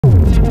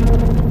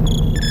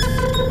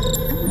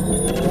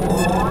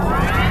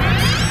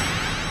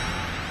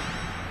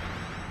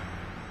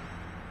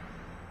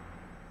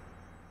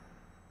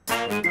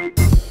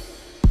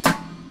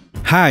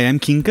Hi, I'm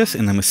Quincas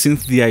and I'm a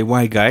synth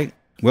DIY guy.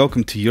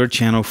 Welcome to your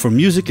channel for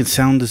music and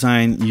sound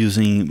design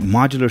using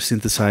modular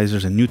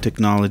synthesizers and new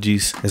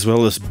technologies, as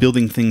well as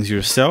building things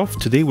yourself.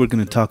 Today we're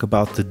going to talk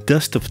about the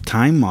Dust of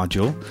Time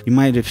module. You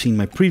might have seen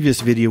my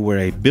previous video where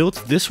I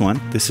built this one.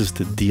 This is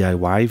the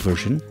DIY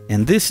version,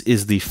 and this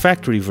is the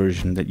factory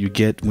version that you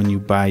get when you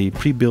buy a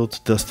pre-built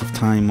Dust of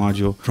Time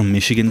module from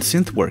Michigan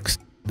Synthworks.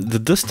 The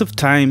Dust of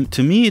Time,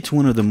 to me, it's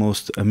one of the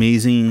most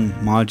amazing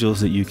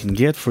modules that you can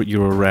get for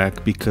your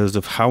rack because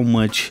of how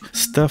much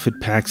stuff it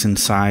packs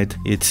inside.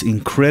 It's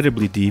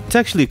incredibly deep. It's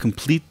actually a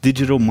complete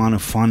digital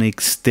monophonic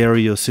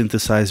stereo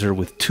synthesizer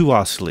with two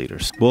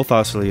oscillators. Both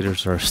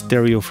oscillators are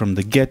stereo from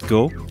the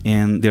get-go,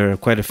 and there are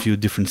quite a few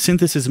different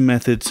synthesis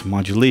methods,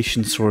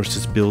 modulation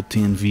sources built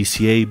in,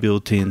 VCA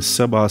built in,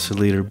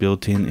 sub-oscillator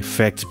built in,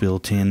 effects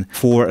built in,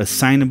 4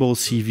 assignable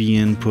CV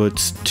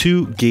inputs,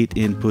 2 gate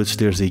inputs,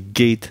 there's a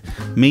gate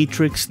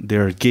matrix,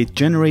 there are gate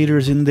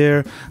generators in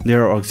there,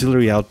 there are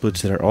auxiliary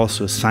outputs that are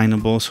also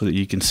assignable so that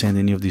you can send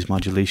any of these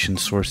modulation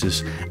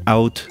sources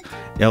out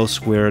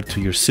elsewhere to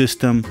your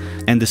system.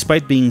 And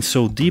despite being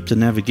so deep, the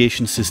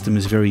navigation system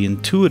is very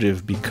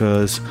intuitive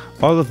because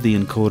all of the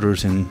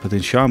encoders and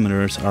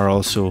potentiometers are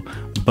also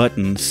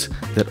buttons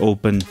that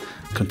open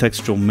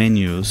contextual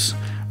menus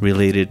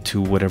related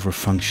to whatever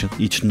function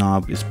each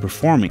knob is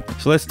performing.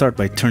 So let's start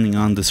by turning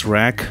on this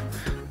rack.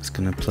 Just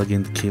gonna plug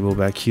in the cable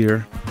back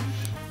here.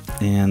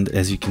 And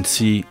as you can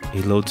see,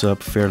 it loads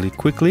up fairly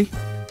quickly.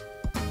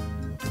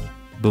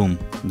 Boom,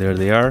 there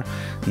they are.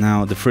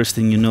 Now the first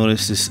thing you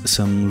notice is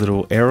some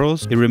little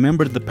arrows. It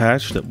remembered the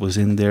patch that was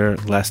in there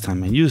last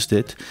time I used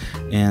it,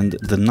 and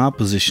the knob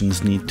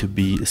positions need to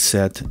be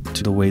set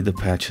to the way the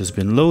patch has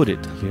been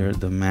loaded. Here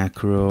the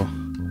macro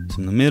is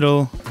in the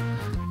middle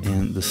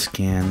and the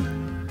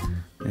scan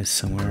is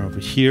somewhere over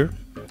here.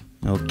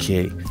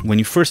 Okay, when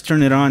you first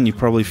turn it on, you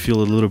probably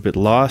feel a little bit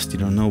lost. You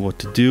don't know what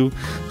to do.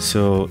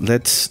 So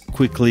let's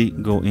quickly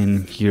go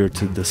in here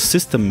to the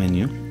system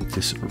menu.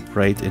 This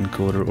right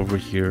encoder over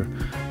here,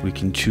 we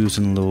can choose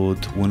and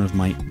load one of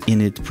my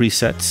init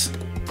presets,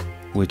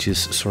 which is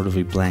sort of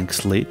a blank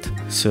slate.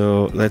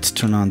 So let's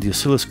turn on the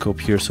oscilloscope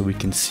here so we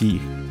can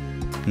see.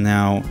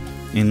 Now,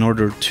 in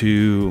order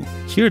to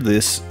hear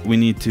this, we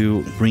need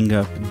to bring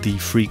up the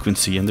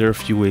frequency, and there are a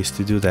few ways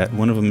to do that.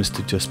 One of them is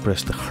to just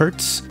press the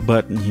Hertz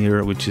button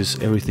here, which is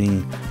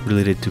everything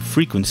related to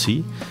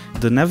frequency.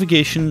 The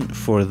navigation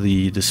for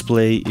the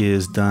display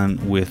is done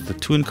with the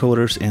 2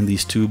 encoders and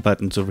these 2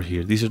 buttons over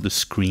here. These are the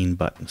screen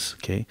buttons,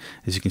 okay?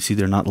 As you can see,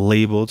 they're not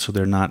labeled, so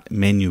they're not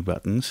menu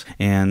buttons.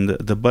 And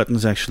the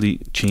buttons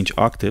actually change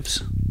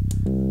octaves,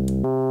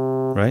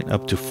 right,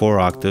 up to 4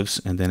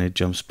 octaves, and then it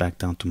jumps back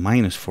down to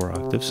 -4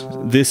 octaves.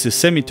 This is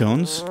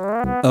semitones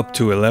up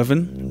to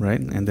 11,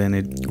 right, and then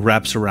it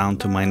wraps around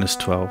to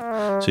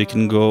 -12. So you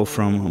can go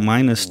from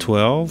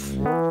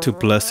 -12 to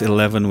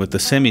 +11 with the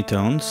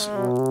semitones,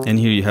 and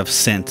here you have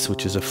cents,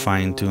 which is a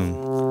fine tune.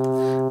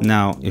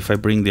 Now, if I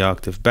bring the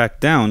octave back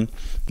down,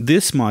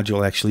 this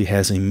module actually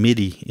has a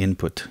MIDI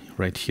input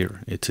right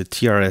here. It's a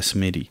TRS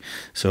MIDI.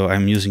 So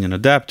I'm using an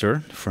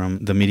adapter from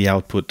the MIDI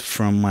output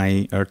from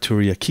my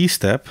Arturia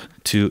keystep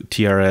to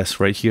TRS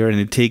right here, and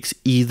it takes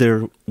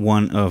either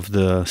one of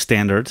the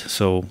standard,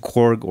 so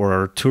Korg or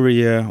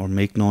Arturia or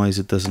Make Noise,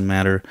 it doesn't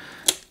matter.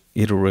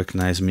 It'll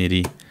recognize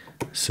MIDI.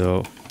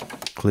 So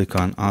click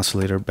on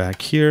oscillator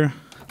back here.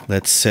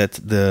 Let's set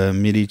the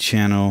MIDI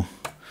channel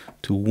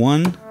to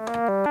 1.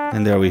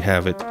 And there we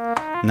have it.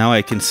 Now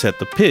I can set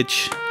the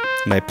pitch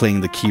by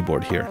playing the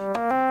keyboard here.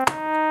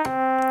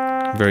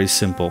 Very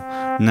simple.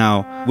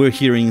 Now we're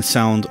hearing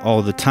sound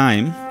all the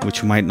time,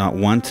 which you might not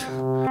want.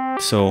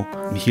 So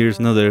here's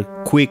another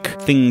quick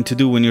thing to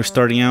do when you're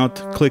starting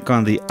out. Click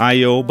on the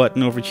I/O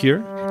button over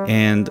here,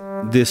 and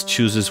this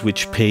chooses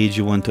which page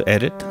you want to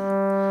edit.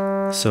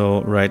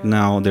 So right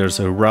now there's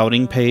a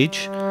routing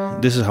page.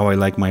 This is how I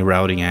like my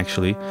routing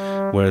actually,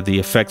 where the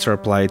effects are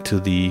applied to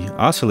the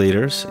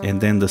oscillators,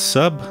 and then the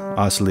sub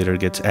oscillator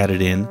gets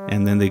added in,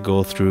 and then they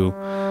go through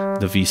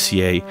the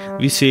VCA.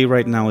 VCA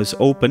right now is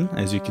open,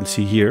 as you can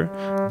see here,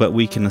 but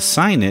we can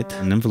assign it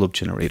an envelope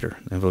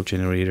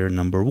generator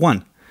number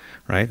 1.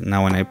 Right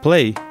now when I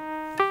play,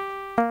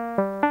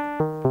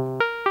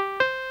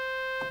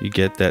 you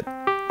get that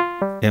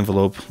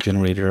envelope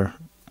generator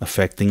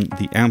affecting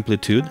the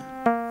amplitude.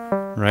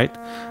 Right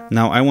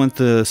now I want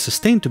the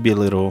sustain to be a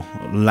little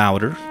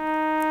louder.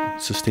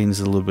 Sustain is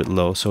a little bit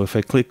low, so if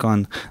I click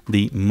on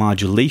the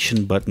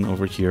modulation button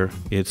over here,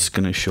 it's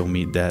gonna show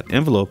me that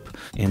envelope,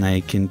 and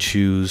I can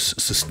choose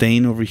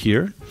sustain over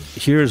here.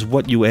 Here's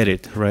what you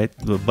edit, right?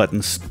 The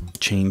buttons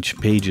change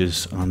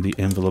pages on the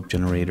envelope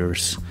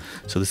generators.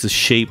 So this is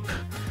shape,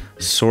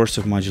 source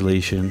of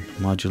modulation,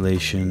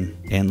 modulation,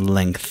 and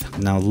length.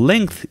 Now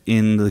length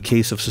in the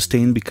case of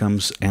sustain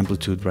becomes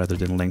amplitude rather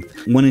than length.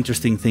 One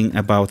interesting thing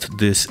about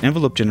this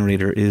envelope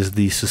generator is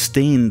the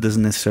sustain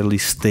doesn't necessarily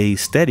stay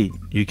steady.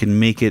 You can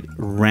make it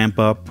ramp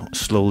up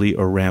slowly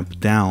or ramp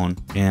down.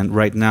 And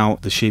right now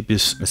the shape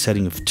is a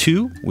setting of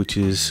 2, which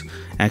is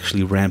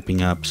actually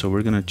ramping up. So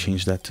we're gonna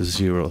change that to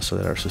 0 so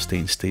that our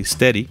sustain stays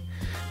steady.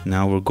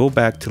 Now we'll go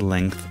back to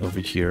length over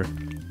here,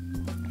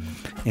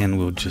 and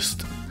we'll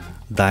just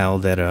dial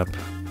that up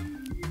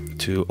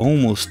to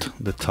almost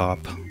the top.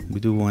 We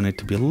do want it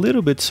to be a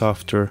little bit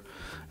softer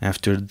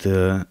after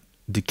the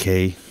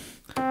decay.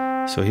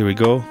 So here we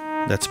go,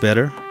 that's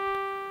better.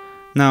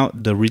 Now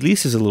the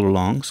release is a little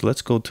long, so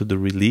let's go to the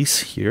release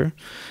here,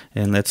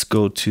 and let's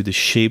go to the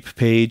shape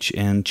page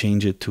and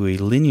change it to a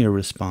linear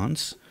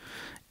response.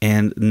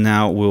 And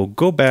now we'll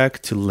go back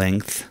to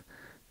length,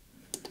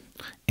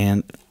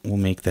 and we'll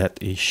make that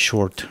a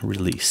short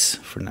release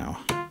for now.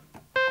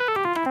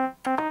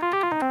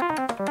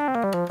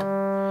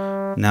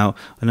 Now,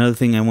 another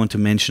thing I want to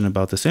mention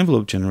about this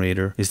envelope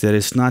generator is that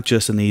it's not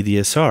just an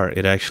ADSR.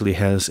 It actually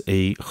has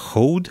a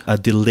hold, a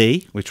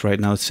delay, which right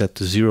now is set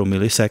to 0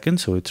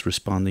 milliseconds, so it's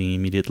responding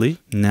immediately.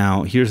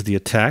 Now, here's the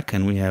attack,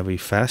 and we have a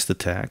fast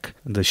attack.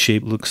 The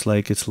shape looks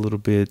like it's a little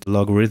bit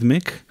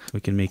logarithmic. We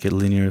can make it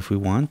linear if we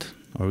want,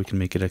 or we can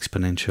make it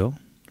exponential,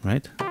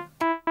 right?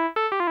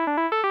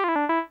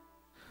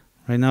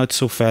 Right now it's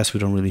so fast we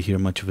don't really hear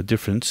much of a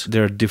difference.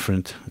 There are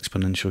different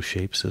exponential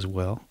shapes as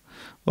well.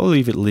 We'll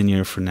leave it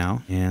linear for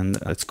now, and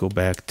let's go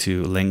back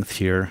to length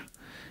here.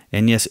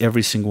 And yes,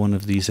 every single one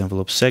of these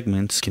envelope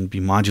segments can be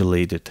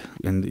modulated,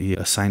 and the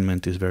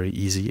assignment is very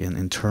easy and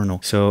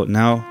internal. So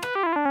now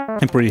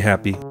I'm pretty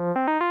happy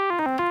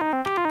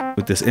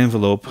with this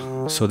envelope,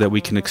 so that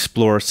we can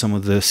explore some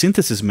of the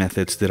synthesis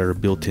methods that are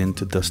built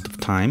into Dust of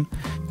Time.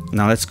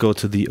 Now let's go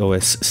to the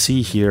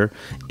OSC here,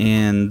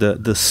 and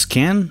the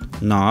scan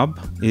knob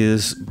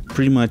is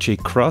pretty much a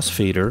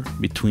crossfader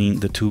between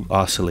the two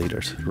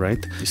oscillators,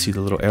 right? You see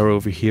the little arrow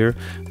over here?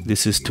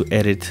 This is to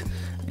edit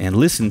and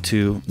listen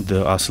to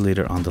the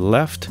oscillator on the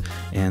left,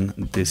 and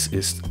this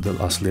is the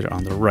oscillator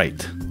on the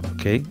right,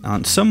 okay?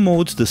 On some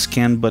modes, the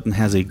scan button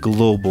has a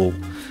global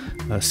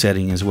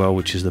setting as well,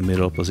 which is the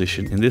middle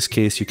position. In this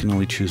case, you can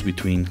only choose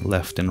between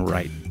left and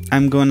right.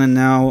 I'm gonna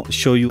now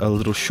show you a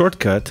little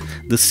shortcut.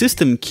 The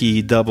system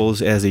key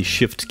doubles as a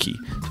shift key.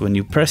 So when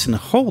you press and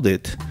hold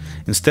it,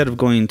 instead of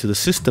going into the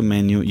system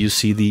menu, you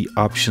see the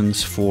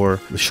options for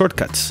the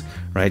shortcuts,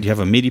 right? You have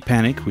a MIDI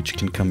panic, which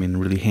can come in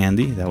really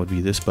handy. That would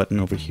be this button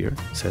over here.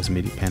 It says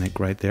MIDI panic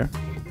right there.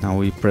 Now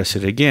we press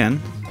it again,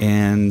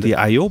 and the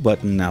IO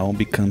button now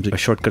becomes a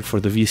shortcut for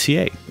the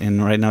VCA.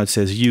 And right now it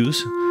says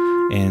use,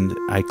 and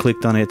I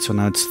clicked on it, so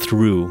now it's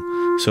through.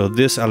 So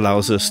this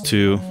allows us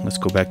to, let's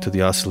go back to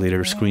the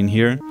oscillator screen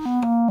here.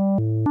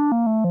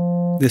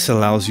 This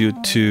allows you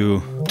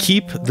to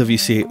keep the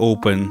VCA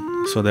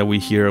open so that we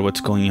hear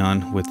what's going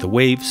on with the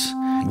waves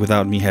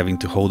without me having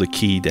to hold a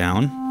key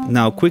down.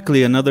 Now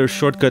quickly, another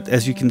shortcut.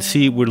 As you can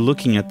see, we're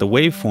looking at the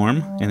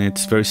waveform, and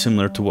it's very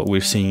similar to what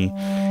we're seeing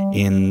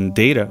in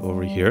data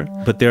over here,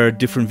 but there are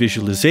different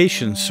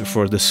visualizations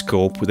for the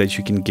scope that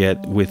you can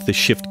get with the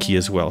shift key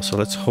as well. So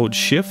let's hold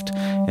shift,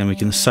 and we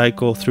can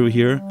cycle through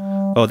here.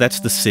 Oh, that's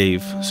the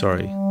save,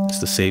 sorry, it's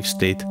the save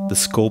state. The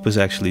scope is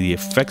actually the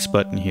effects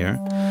button here.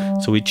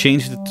 So we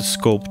changed it to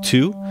scope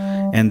 2,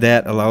 and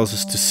that allows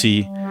us to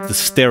see the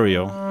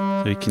stereo.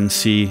 So you can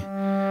see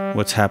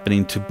what's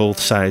happening to both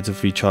sides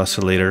of each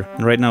oscillator.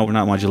 And right now we're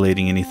not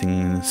modulating anything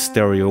in a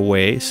stereo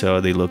way,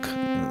 so they look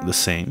the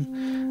same.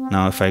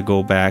 Now if I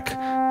go back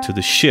to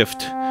the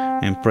shift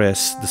and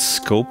press the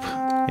scope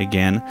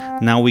again,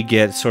 now we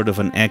get sort of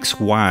an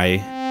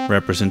XY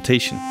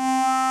representation,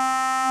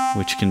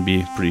 which can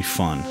be pretty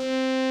fun.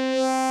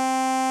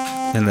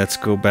 And let's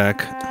go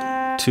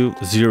back to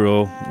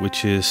 0,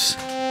 which is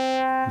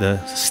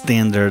the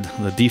standard,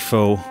 the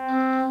default.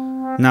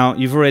 Now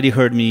you've already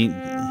heard me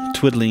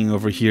twiddling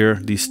over here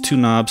these two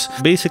knobs.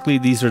 Basically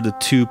these are the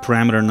two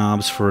parameter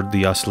knobs for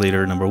the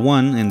oscillator number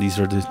 1, and these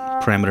are the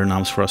parameter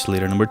knobs for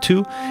oscillator number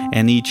 2,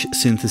 and each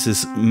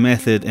synthesis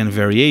method and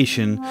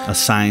variation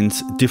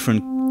assigns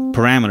different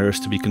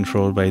parameters to be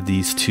controlled by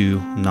these two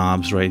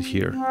knobs right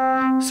here.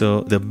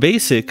 So the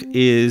basic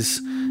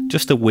is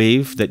just a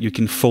wave that you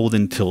can fold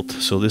and tilt.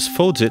 So this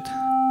folds it,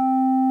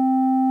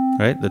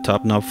 right? The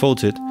top knob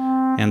folds it,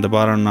 and the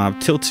bottom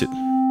knob tilts it.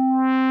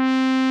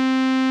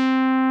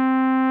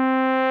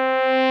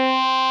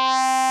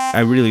 I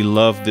really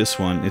love this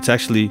one. It's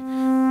actually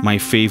my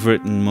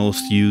favorite and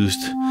most used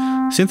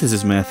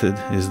synthesis method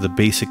is the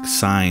basic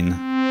sine.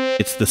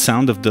 It's the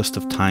sound of Dust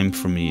of Time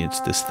for me, it's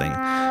this thing.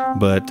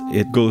 But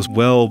it goes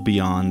well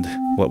beyond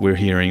what we're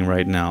hearing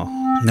right now.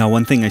 Now,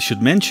 one thing I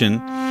should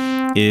mention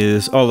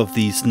is all of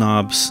these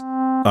knobs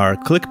are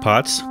click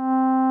pots.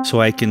 So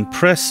I can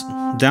press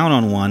down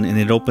on one and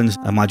it opens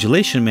a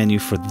modulation menu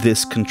for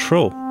this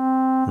control,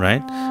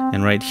 right?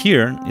 And right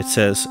here it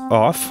says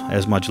off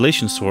as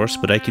modulation source,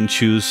 but I can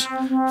choose,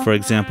 for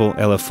example,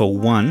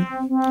 LFO1,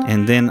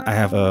 and then I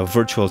have a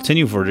virtual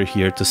attenuverter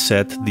here to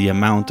set the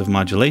amount of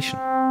modulation,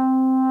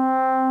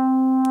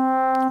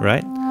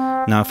 right?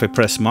 Now if I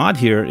press mod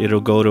here,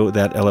 it'll go to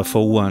that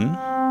LFO1,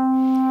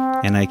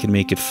 and I can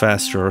make it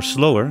faster or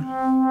slower.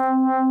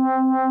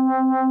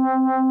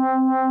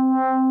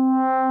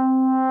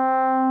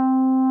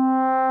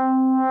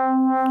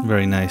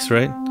 Very nice,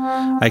 right?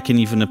 I can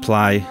even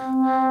apply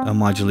a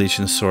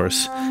modulation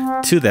source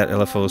to that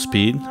LFO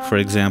speed, for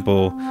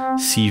example,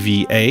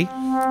 CVA,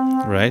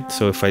 right?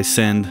 So if I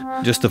send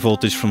just the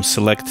voltage from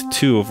select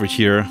 2 over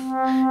here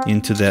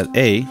into that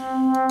A,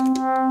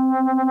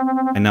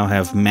 I now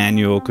have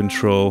manual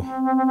control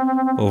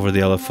over the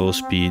LFO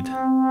speed.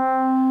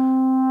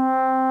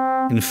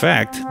 In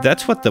fact,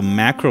 that's what the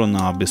macro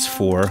knob is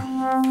for.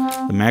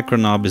 The macro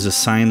knob is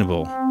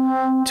assignable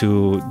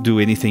to do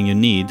anything you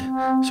need.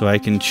 So I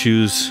can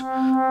choose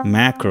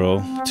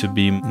macro to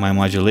be my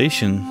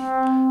modulation,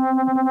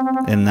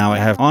 and now I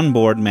have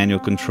onboard manual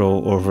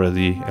control over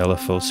the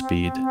LFO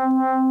speed.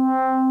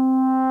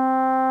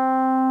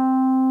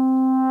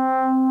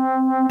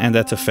 And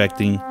that's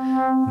affecting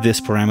this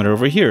parameter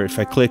over here. If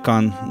I click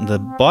on the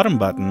bottom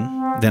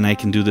button, then I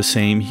can do the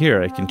same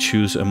here. I can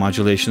choose a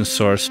modulation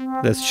source.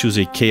 Let's choose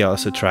a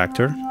chaos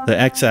attractor. The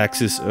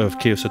x-axis of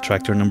chaos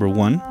attractor number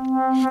 1.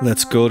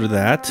 Let's go to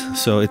that.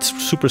 So it's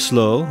super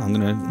slow. I'm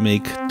going to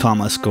make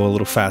Thomas go a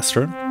little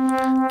faster.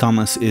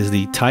 Thomas is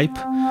the type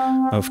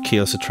of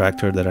chaos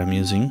attractor that I'm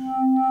using,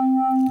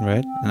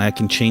 right? And I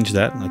can change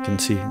that. I can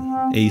see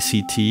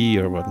ACT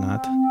or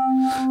whatnot.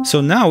 So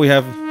now we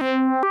have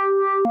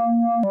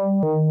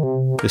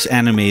this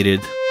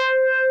animated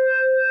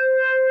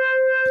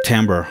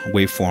timbre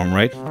waveform,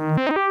 right?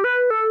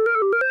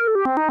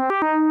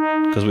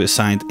 Because we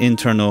assigned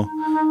internal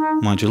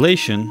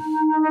modulation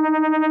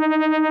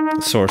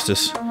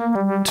sources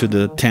to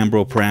the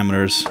timbral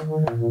parameters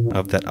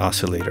of that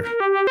oscillator.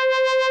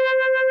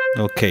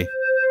 Okay,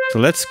 so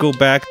let's go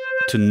back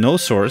to no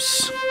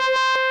source,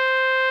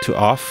 to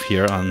off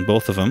here on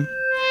both of them,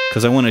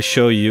 because I want to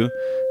show you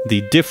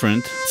the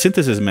different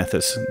synthesis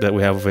methods that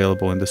we have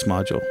available in this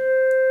module.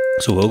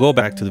 So we'll go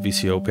back to the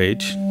VCO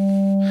page,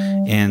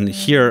 and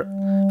here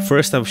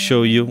first I'll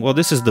show you, well,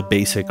 this is the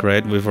basic,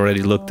 right? We've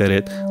already looked at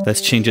it.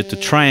 Let's change it to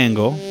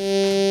triangle,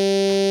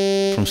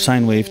 from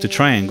sine wave to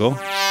triangle.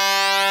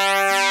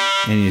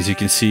 And as you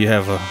can see, you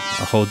have a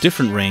whole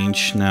different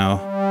range now.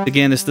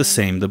 Again, it's the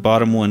same. The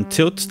bottom one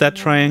tilts that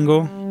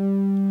triangle,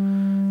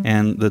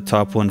 and the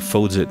top one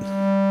folds it.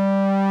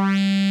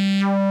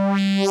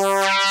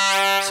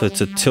 So it's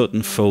a tilt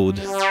and fold.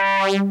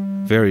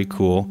 Very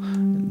cool.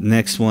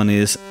 Next one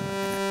is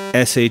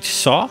SH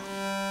saw.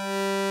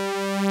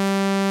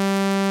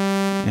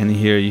 And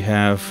here you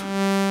have,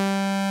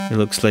 it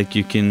looks like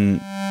you can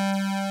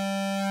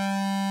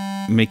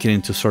make it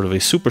into sort of a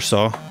super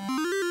saw.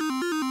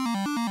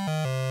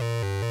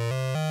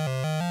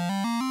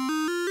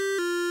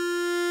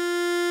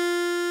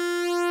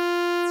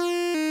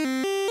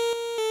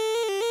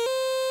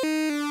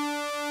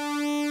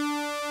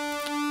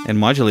 And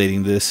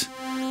modulating this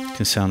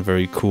can sound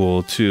very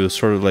cool too,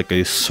 sort of like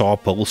a saw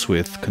pulse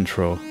width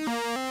control.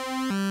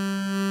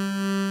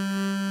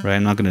 Right,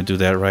 I'm not going to do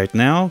that right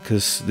now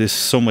because there's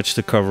so much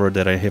to cover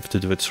that I have to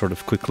do it sort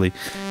of quickly.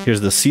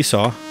 Here's the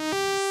seesaw.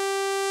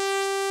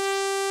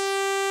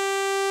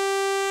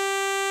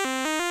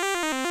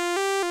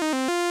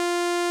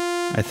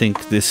 I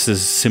think this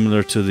is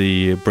similar to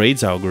the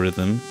Braid's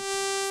algorithm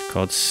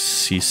called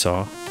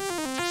seesaw,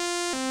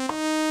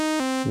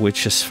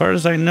 which as far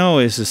as I know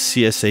is a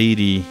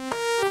CS80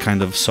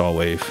 kind of saw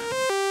wave.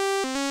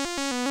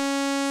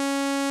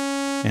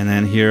 And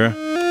then here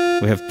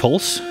we have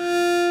pulse.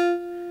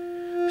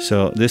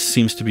 So this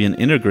seems to be an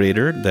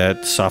integrator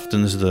that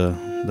softens the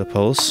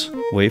pulse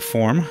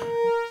waveform.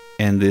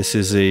 And this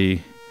is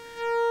a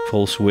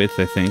pulse width,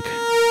 I think.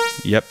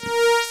 Yep.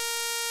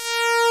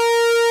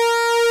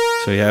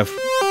 So you have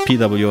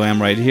PWM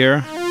right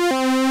here.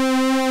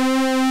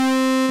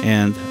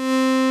 And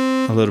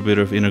a little bit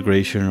of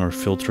integration or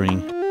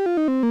filtering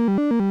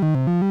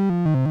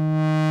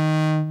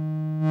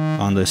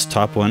on this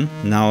top one.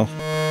 Now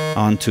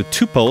on to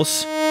 2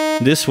 pulse.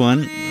 This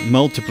one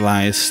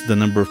multiplies the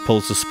number of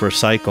pulses per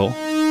cycle.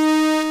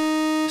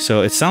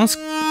 So it sounds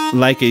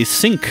like a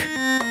sync,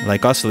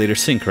 like oscillator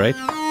sync, right?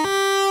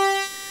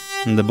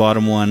 And the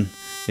bottom one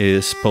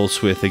is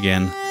pulse width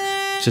again,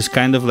 which is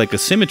kind of like a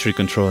symmetry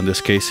control in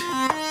this case.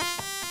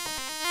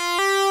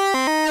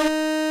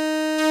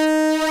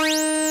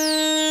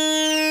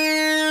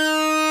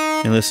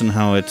 And listen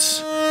how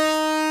it's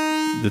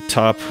the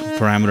top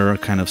parameter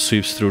kind of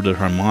sweeps through the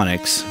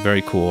harmonics.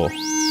 Very cool.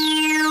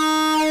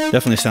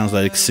 Definitely sounds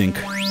like sync.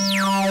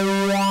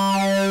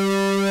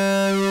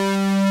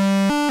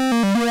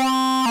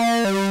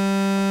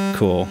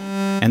 Cool.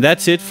 And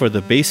that's it for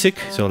the basic.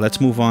 So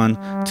let's move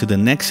on to the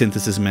next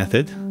synthesis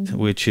method,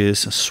 which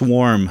is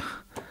swarm.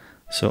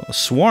 So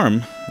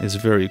swarm is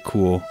very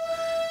cool.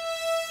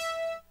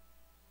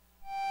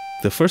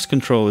 The first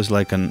control is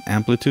like an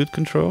amplitude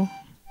control.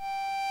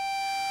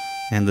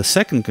 And the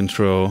second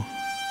control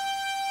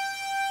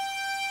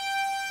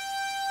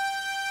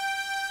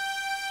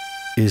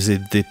is a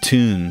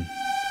detune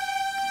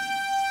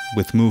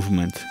with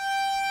movement.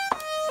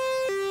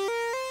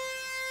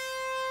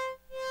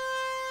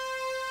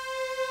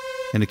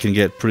 And it can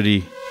get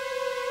pretty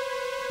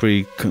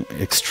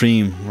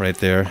extreme right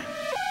there.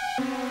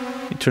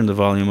 Let me turn the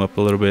volume up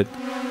a little bit.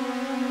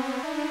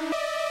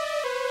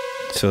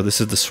 So this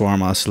is the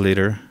swarm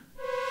oscillator.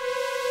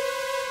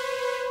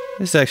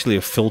 This is actually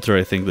a filter,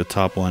 I think, the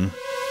top one.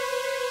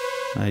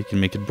 You can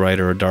make it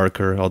brighter or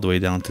darker, all the way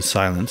down to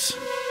silence.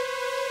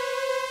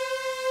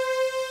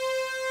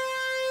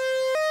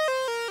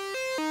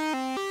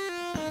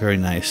 Very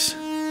nice.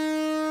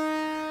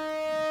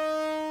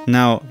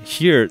 Now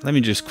here, let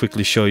me just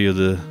quickly show you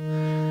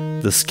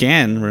the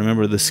scan.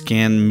 Remember, the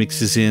scan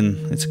mixes in,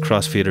 it's a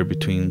crossfader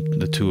between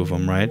the two of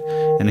them, right?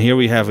 And here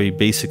we have a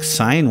basic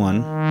sine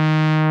one,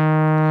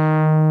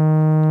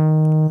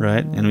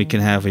 right? And we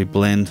can have a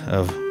blend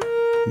of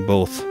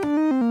both.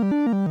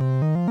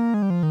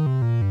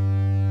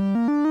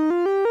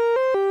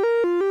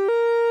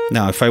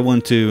 Now, if I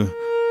want to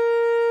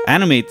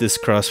animate this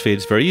crossfade,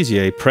 it's very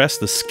easy. I press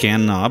the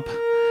scan knob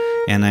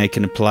and I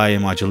can apply a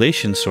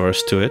modulation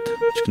source to it,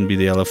 which can be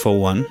the LFO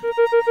one,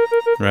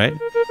 right?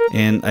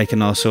 And I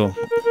can also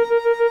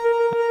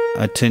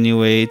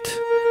attenuate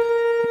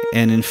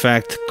and in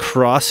fact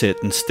cross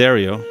it in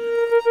stereo,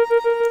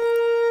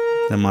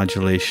 the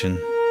modulation.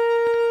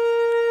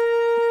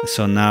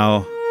 So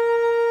now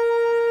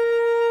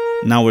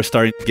we're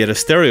starting to get a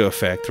stereo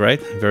effect,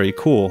 right? Very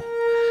cool.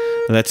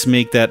 Let's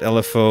make that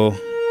LFO.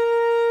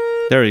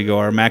 There you go.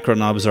 Our macro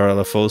knobs are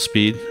LFO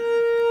speed.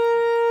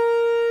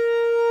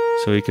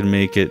 So we can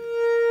make it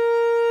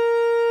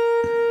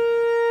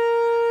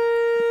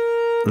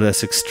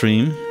less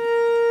extreme.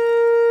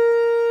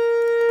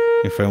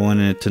 If I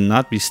wanted it to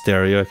not be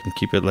stereo, I can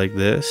keep it like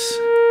this.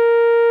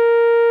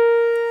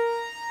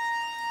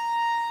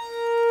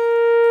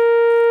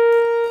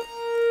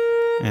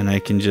 And I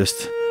can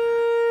just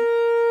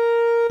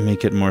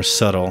make it more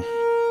subtle.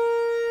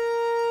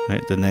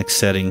 Right, the next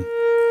setting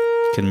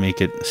can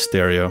make it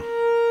stereo.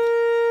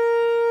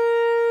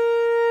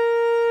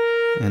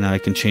 And now I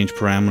can change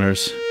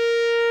parameters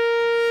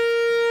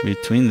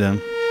between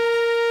them.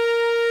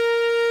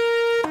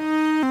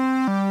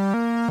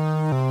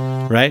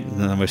 Right,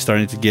 now we're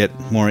starting to get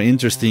more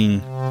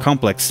interesting,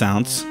 complex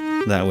sounds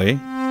that way.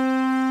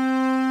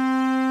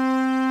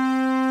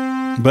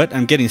 But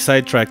I'm getting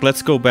sidetracked.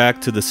 Let's go back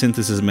to the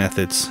synthesis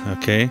methods,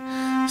 okay?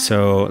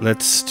 So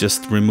let's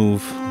just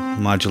remove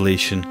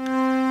modulation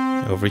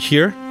over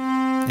here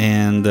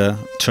and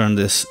turn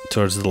this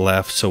towards the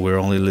left, so we're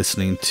only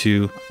listening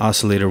to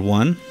oscillator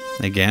 1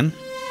 again.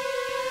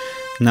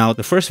 Now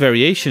the first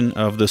variation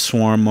of the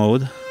swarm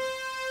mode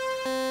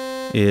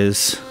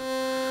is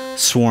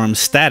swarm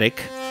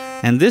static,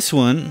 and this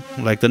one,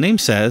 like the name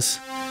says,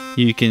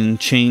 you can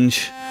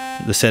change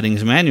the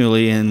settings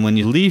manually, and when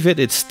you leave it,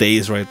 it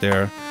stays right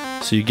there,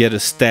 so you get a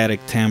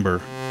static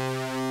timbre.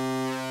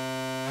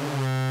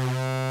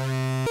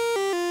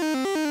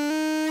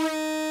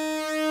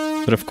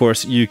 But of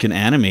course, you can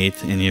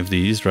animate any of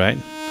these, right?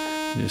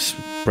 Just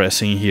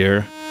pressing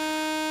here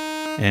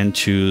and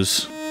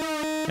choose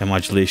a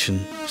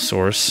modulation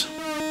source.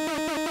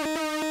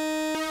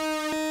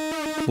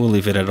 We'll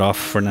leave it off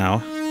for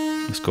now.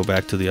 Let's go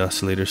back to the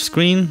oscillator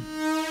screen.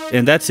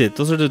 And that's it.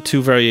 Those are the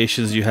two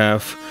variations you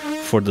have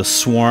for the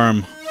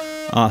swarm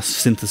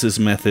synthesis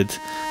method.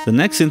 The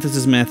next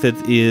synthesis method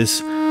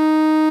is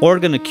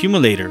ORGONE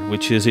Accumulator,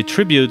 which is a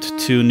tribute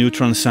to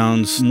Neutron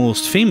Sound's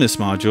most famous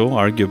module,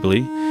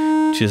 arguably,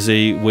 which is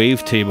a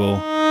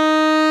wavetable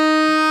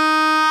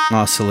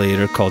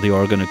oscillator called the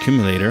ORGONE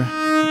Accumulator.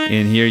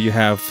 And here you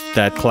have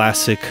that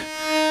classic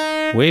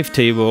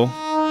wavetable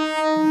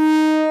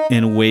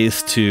and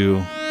ways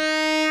to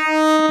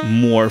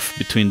morph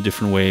between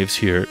different waves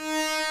here.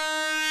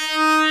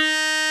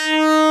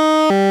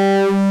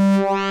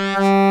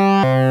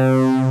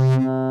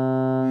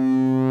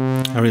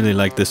 I really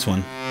like this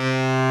one.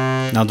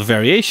 Now the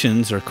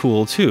variations are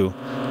cool too.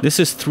 This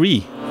is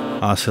 3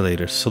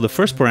 oscillators. So the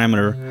first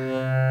parameter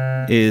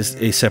is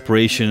a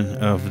separation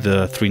of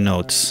the 3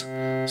 notes.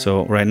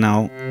 So right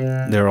now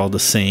they're all the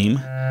same.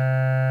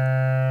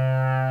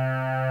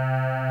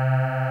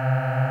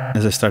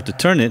 As I start to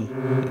turn it,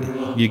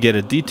 you get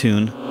a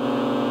detune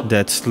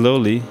that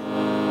slowly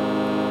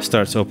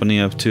starts opening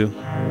up to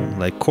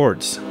like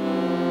chords.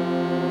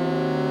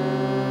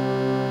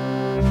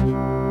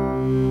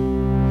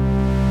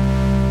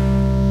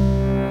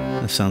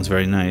 That sounds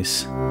very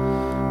nice.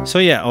 So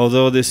yeah,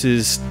 although this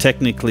is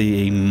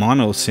technically a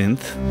mono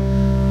synth,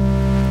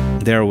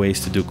 there are ways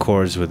to do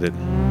chords with it.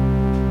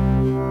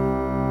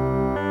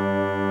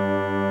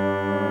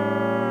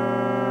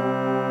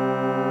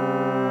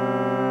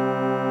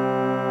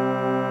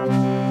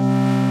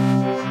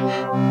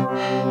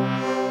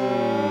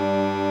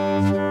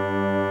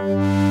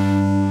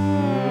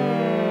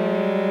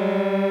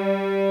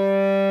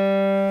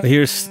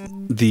 Here's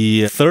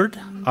the third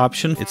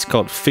option. It's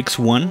called Fix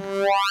 1.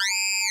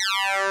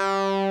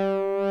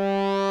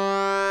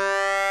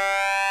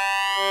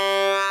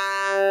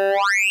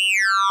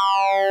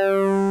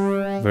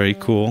 Very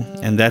cool.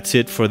 And that's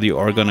it for the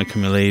ORGONE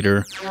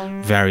Accumulator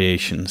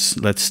variations.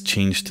 Let's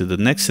change to the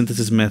next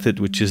synthesis method,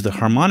 which is the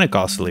harmonic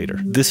oscillator.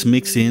 This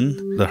mixes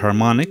in the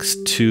harmonics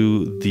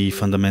to the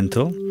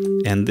fundamental,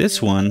 and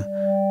this one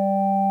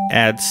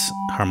adds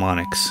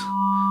harmonics.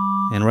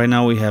 And right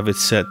now we have it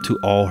set to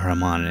all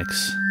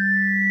harmonics.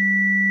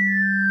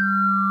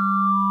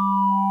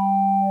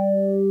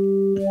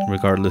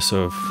 regardless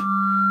of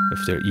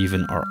if they're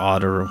even or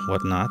odd or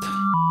whatnot.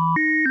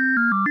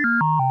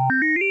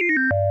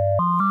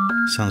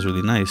 Sounds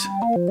really nice.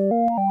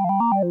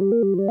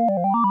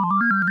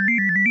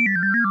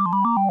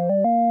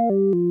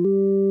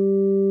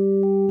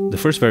 The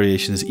first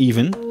variation is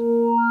even.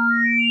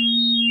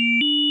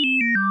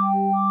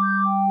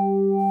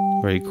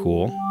 Very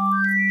cool.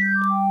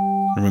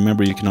 And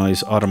remember, you can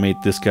always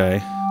automate this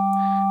guy,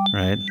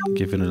 right?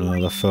 Give it another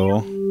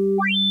LFO.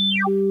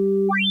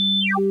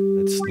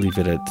 Let's leave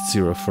it at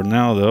 0 for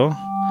now, though.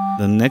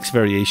 The next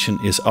variation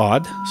is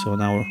odd, so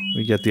now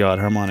we get the odd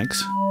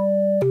harmonics.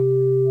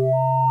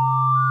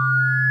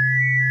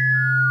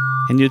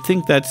 And you'd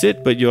think that's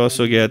it, but you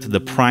also get the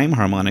prime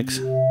harmonics,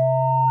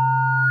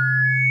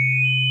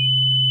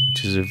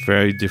 which is a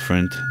very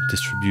different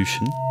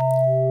distribution.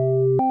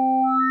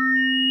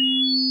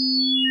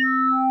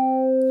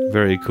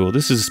 Very cool.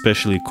 This is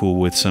especially cool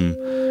with some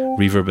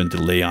reverb and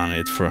delay on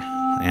it for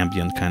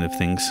ambient kind of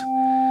things.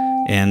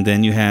 And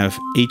then you have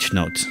H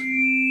notes.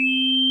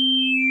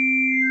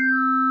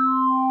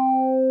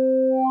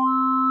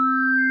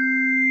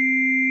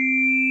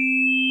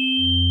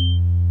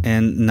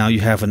 And now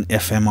you have an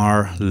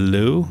FMR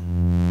low.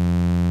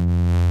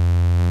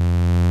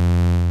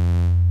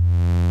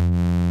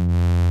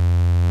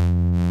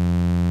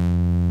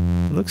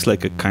 Looks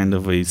like a kind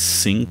of a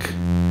sync.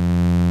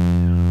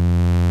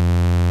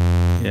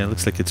 Yeah, it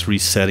looks like it's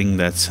resetting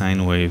that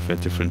sine wave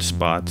at different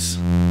spots.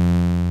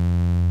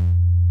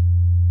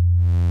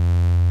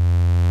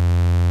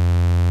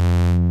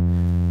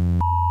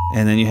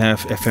 And then you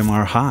have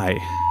FMR high.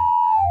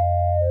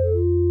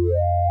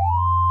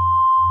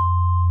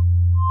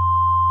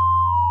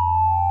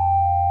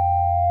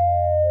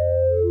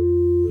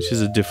 Which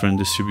is a different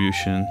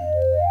distribution.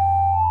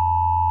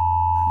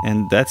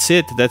 And that's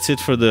it. That's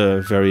it for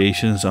the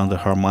variations on the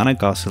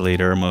harmonic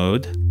oscillator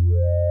mode.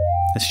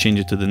 Let's change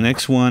it to the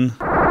next one.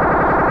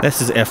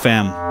 This is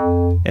FM.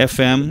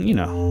 FM, you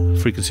know,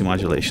 frequency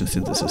modulation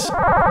synthesis.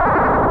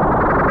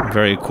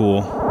 Very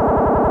cool.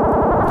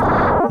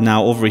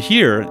 Now over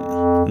here,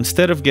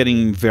 instead of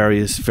getting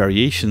various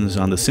variations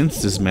on the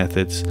synthesis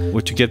methods,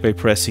 what you get by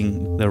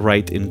pressing the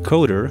right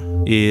encoder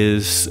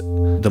is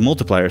the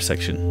multiplier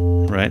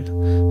section, right?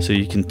 So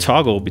you can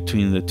toggle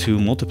between the two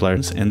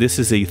multipliers, and this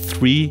is a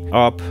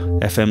 3-op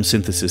FM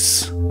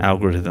synthesis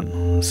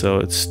algorithm. So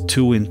it's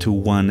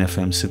 2-into-1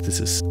 FM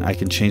synthesis. I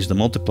can change the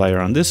multiplier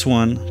on this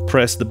one,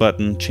 press the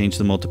button, change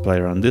the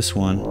multiplier on this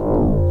one,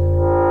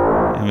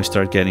 and we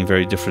start getting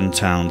very different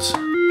sounds.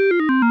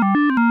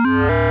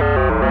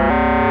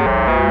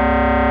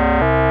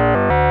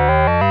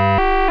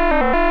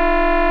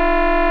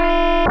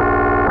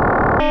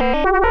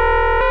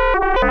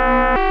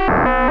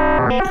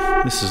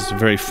 This is a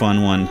very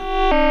fun one.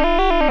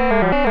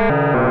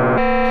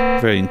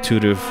 Very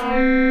intuitive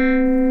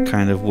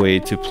kind of way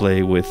to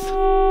play with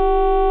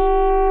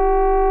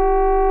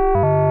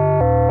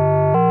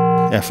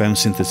FM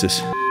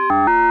synthesis.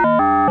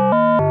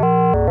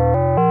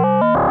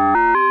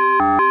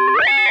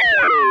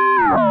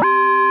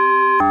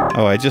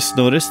 Oh, I just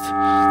noticed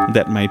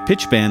that my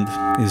pitch bend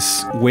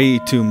is way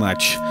too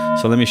much.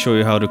 So let me show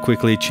you how to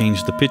quickly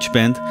change the pitch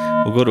bend.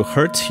 We'll go to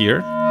Hertz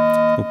here.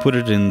 We'll put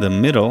it in the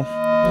middle.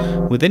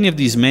 With any of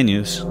these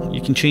menus, you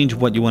can change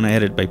what you want to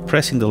edit by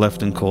pressing the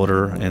left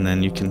encoder, and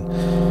then you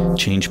can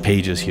change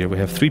pages here. We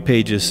have 3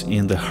 pages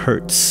in the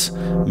Hertz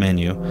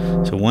menu.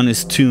 So one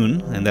is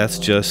tune, and that's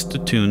just to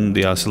tune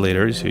the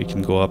oscillator, so you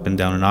can go up and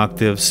down in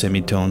octaves,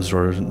 semitones,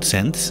 or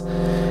cents.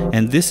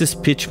 And this is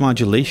pitch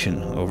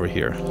modulation over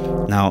here.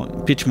 Now,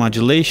 pitch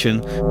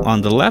modulation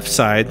on the left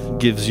side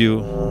gives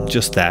you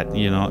just that.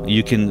 You know,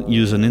 you can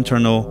use an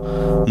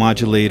internal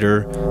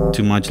modulator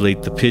to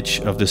modulate the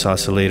pitch of this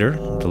oscillator,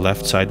 the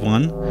left side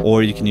one,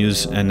 or you can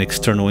use an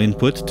external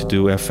input to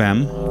do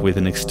FM with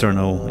an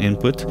external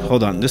input.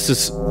 Hold on, this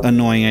is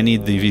annoying. I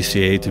need the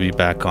VCA to be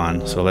back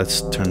on. So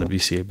let's turn the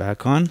VCA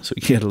back on so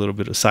you get a little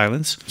bit of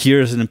silence.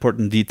 Here's an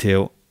important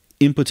detail.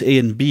 Inputs A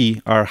and B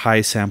are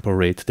high sample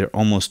rate. They're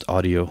almost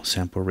audio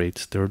sample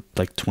rates. They're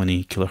like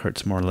 20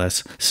 kilohertz more or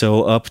less.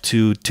 So up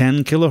to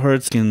 10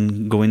 kilohertz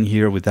can go in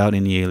here without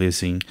any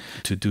aliasing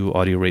to do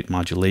audio rate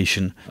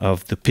modulation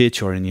of the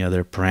pitch or any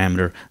other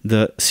parameter.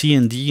 The C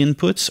and D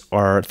inputs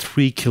are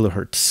 3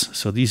 kilohertz.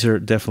 So these are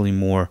definitely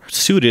more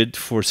suited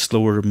for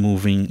slower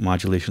moving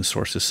modulation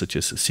sources such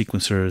as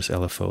sequencers,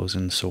 LFOs,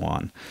 and so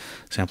on.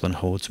 Sample and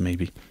holds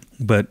maybe.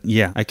 But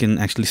yeah, I can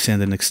actually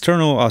send an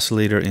external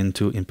oscillator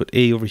into input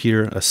A over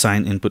here,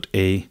 assign input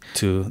A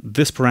to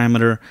this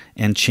parameter,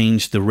 and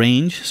change the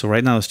range. So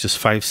right now it's just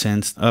 5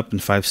 cents up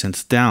and 5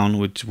 cents down,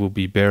 which will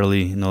be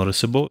barely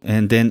noticeable.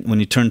 And then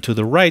when you turn to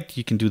the right,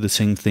 you can do the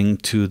same thing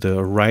to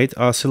the right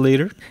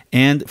oscillator.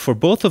 And for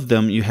both of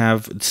them, you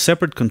have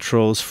separate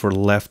controls for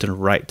left and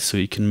right. So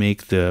you can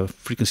make the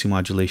frequency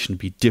modulation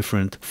be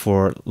different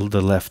for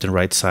the left and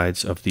right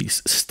sides of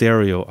these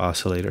stereo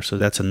oscillators. So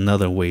that's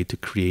another way to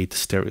create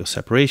stereo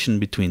separation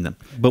between them.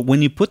 But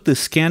when you put the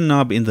scan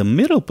knob in the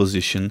middle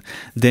position,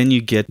 then you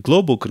get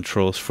global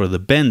controls for the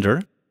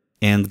bender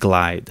and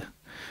glide.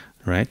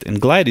 right?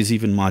 And glide is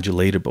even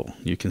modulatable.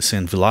 You can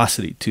send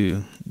velocity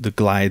to the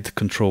glide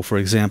control, for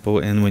example,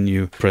 and when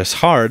you press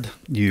hard,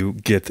 you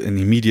get an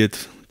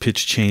immediate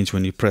pitch change.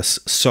 When you press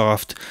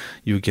soft,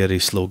 you get a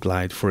slow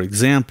glide, for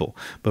example.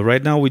 But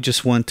right now we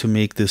just want to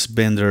make this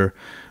bender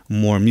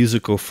more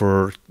musical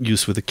for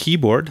use with the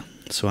keyboard.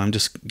 So I'm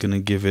just gonna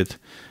give it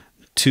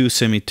 2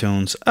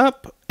 semitones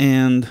up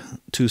and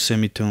 2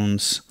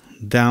 semitones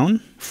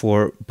down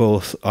for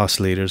both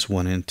oscillators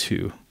 1 and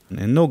 2.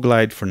 And no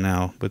glide for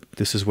now, but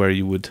this is where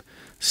you would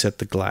set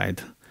the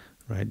glide,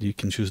 right? You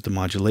can choose the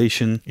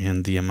modulation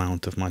and the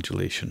amount of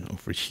modulation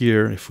over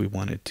here if we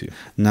wanted to.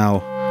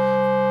 Now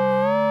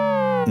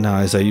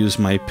as I use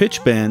my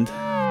pitch bend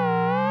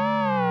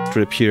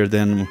strip here,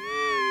 then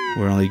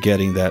we're only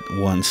getting that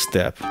one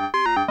step.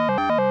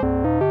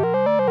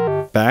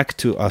 Back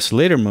to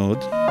oscillator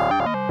mode.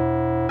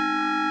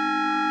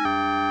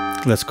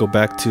 Let's go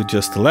back to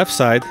just the left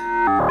side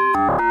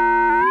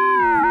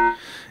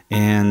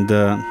and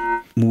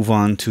move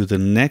on to the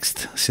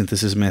next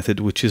synthesis method,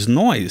 which is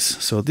noise.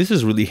 So this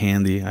is really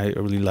handy. I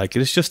really like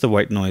it. It's just a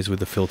white noise with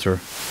the filter.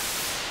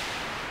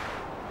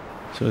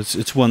 So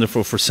it's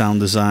wonderful for sound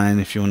design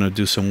if you want to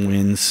do some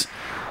winds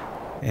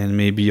and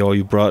maybe all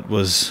you brought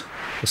was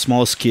a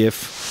small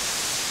skiff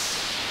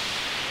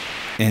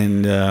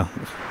and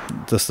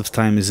dust of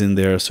time is in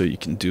there, so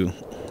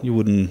you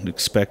wouldn't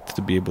expect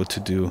to be able to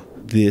do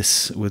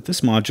this with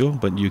this module,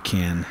 but you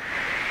can.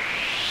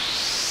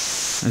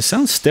 It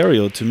sounds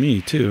stereo to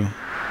me too,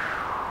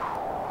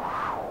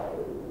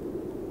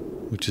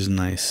 which is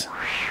nice,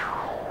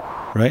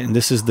 right? And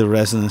this is the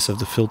resonance of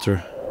the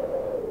filter,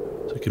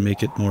 so you can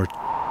make it more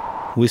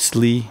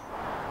whistly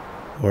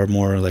or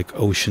more like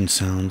ocean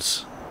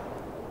sounds.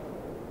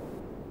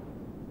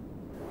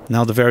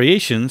 Now the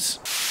variations,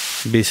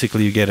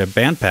 basically you get a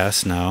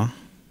bandpass now,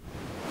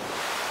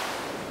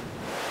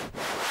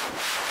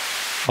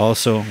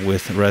 also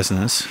with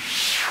resonance,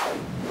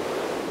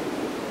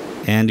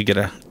 and you get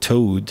a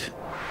toad.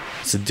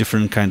 It's a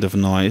different kind of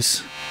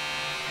noise.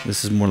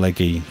 This is more like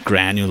a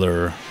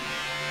granular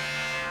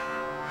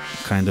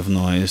kind of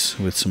noise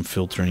with some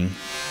filtering,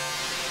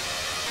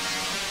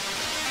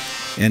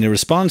 and it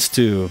responds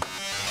to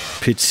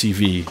pitch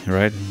CV,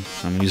 right?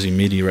 I'm using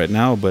MIDI right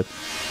now, but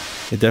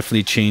it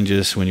definitely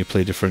changes when you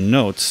play different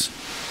notes.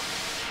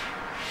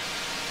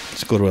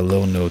 Let's go to a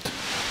low note.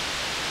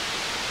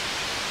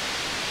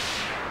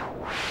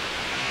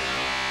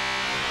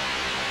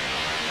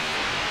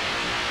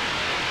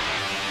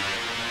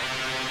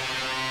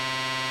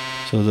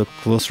 So the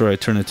closer I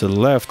turn it to the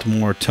left,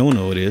 more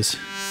tono it is.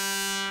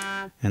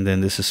 And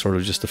then this is sort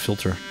of just a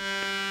filter.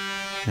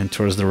 And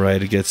towards the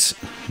right, it gets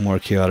more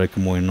chaotic,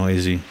 more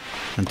noisy,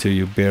 until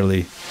you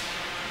barely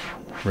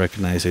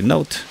recognize a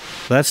note.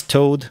 That's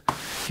toad.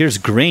 Here's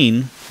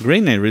grain.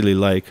 Grain I really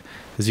like,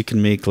 because you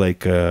can make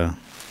like you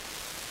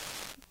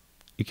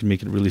can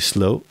make it really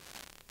slow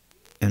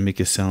and make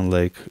it sound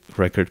like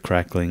record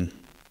crackling.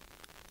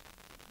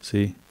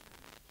 See?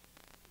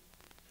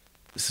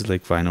 This is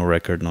like vinyl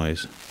record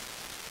noise.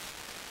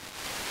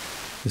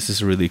 This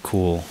is a really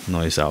cool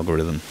noise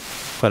algorithm.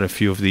 Quite a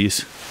few of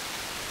these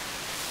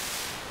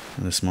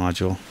in this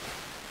module.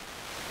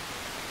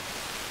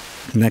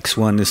 Next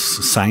one is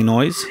sine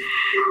noise,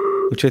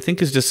 which I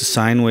think is just a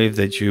sine wave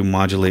that you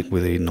modulate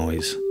with a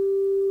noise.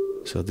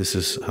 So this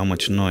is how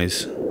much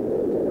noise.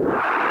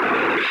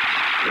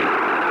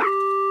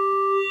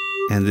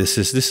 And this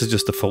is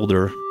just a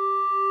folder.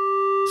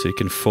 So you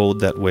can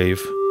fold that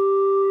wave.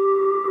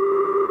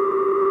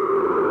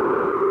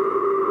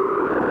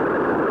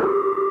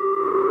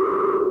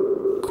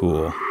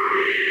 Cool.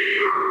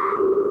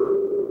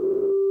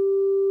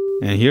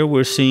 And here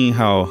we're seeing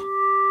how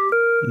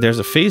there's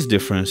a phase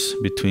difference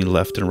between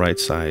left and right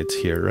sides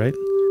here, right?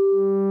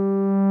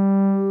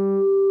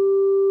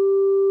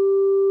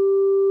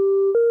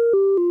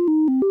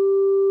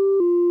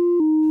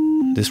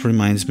 This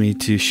reminds me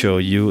to show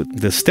you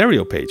the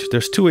stereo page.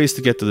 There's two ways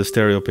to get to the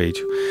stereo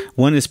page.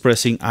 One is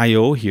pressing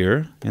I/O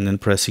here and then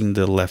pressing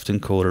the left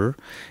encoder,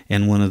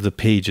 and one of the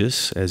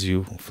pages, as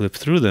you flip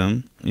through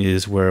them,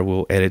 is where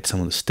we'll edit some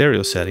of the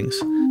stereo settings.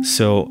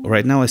 So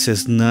right now it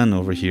says none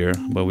over here,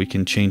 but we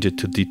can change it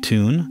to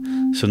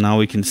detune. So now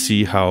we can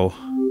see how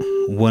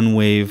one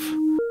wave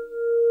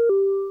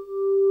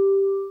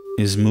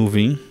is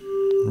moving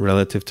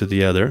relative to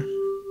the other,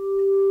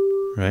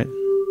 right?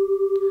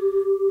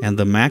 And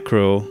the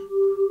macro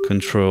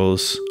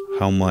controls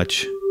how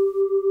much.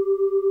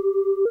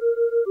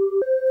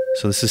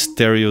 So this is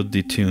stereo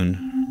detune,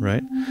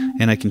 right?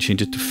 And I can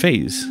change it to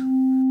phase.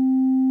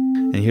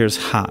 And here's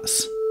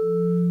Haas.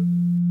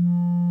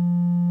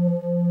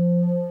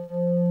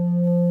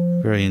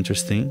 Very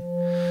interesting.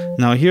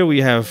 Now here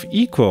we have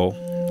equal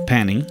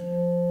panning,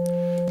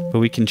 but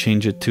we can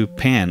change it to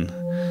pan.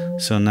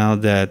 So now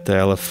that the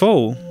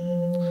LFO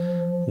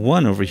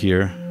 1 over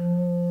here,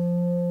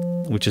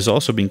 which is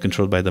also being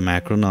controlled by the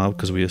macro knob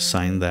because we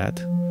assigned that.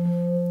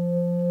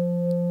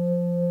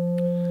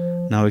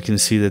 Now we can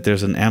see that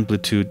there's an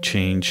amplitude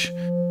change,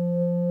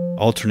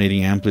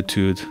 alternating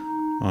amplitude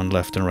on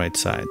left and right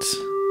sides.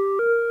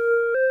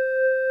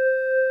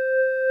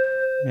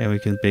 And we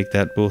can make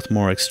that both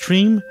more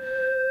extreme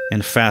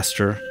and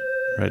faster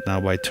right now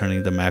by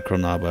turning the macro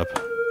knob up.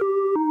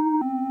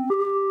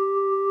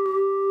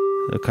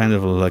 Kind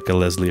of like a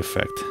Leslie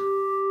effect.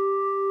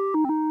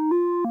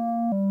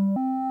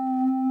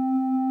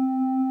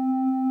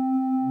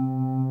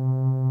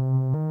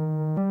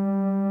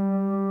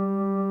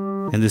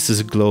 And this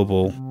is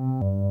global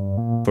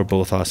for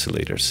both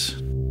oscillators.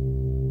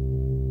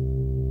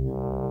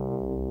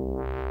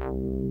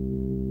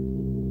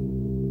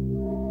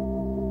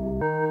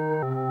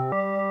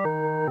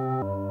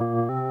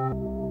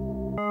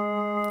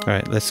 All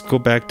right, let's go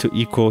back to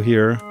equal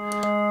here,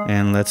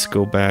 and let's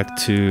go back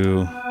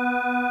to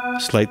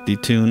slight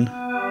detune.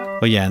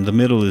 Oh yeah, in the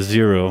middle is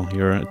 0.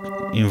 You're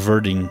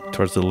inverting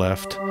towards the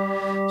left.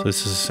 So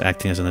this is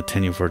acting as an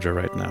attenuverter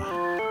right now.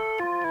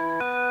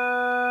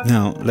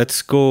 Now,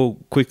 let's go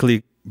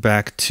quickly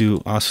back to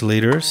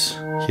oscillators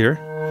here.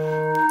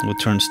 We'll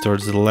turn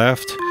towards the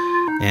left.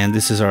 And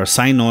this is our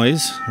sine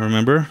noise,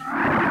 remember?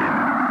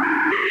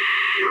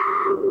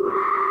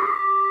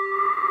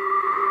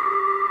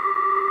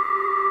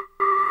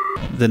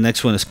 The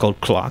next one is called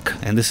clock.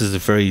 And this is a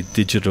very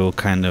digital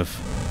kind of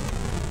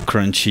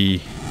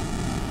crunchy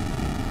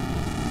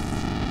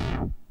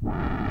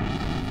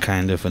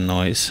kind of a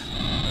noise.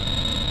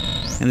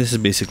 And this is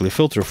basically a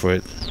filter for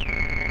it,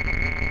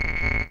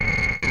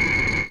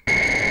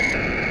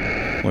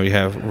 where you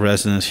have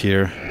resonance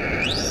here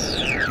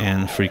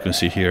and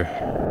frequency here.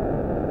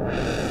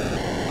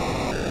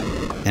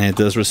 And it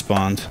does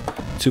respond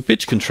to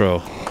pitch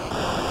control.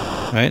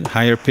 Right?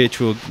 Higher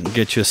pitch will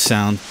get you a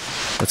sound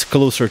that's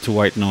closer to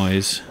white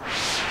noise,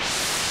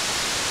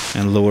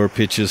 and lower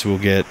pitches will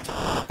get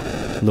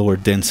lower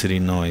density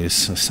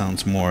noise. It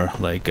sounds more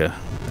like a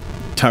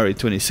Atari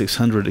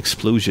 2600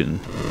 explosion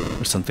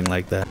or something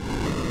like that.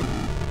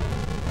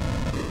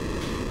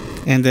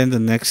 And then the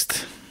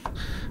next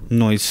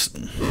noise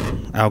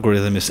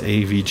algorithm is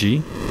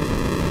AVG,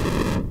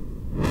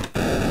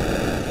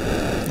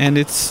 and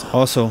it's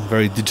also a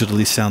very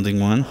digitally sounding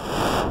one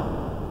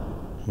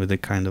with a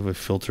kind of a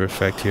filter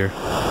effect here.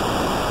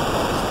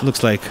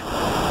 Looks like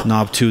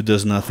knob 2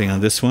 does nothing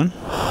on this one.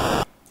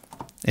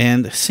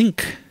 And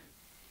sync.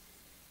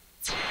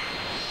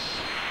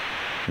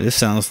 This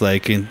sounds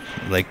like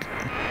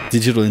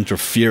digital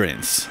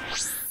interference,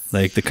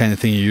 like the kind of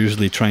thing you're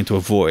usually trying to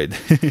avoid.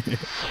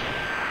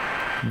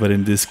 But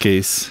in this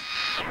case,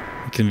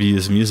 it can be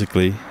used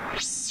musically.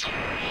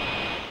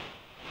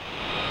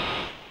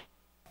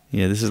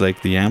 Yeah, this is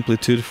like the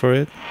amplitude for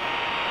it.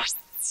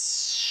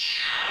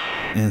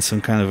 And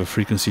some kind of a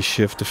frequency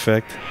shift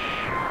effect.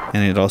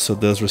 And it also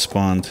does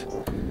respond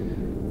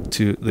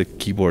to the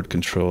keyboard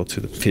control, to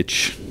the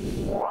pitch.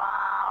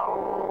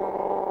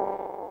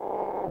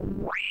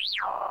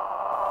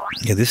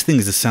 Yeah, this thing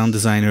is a sound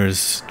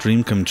designer's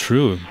dream come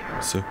true.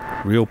 It's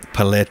a real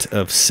palette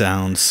of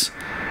sounds.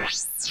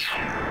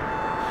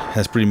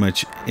 Has pretty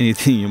much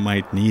anything you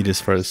might need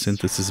as far as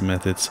synthesis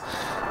methods.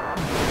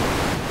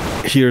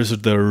 Here's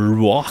the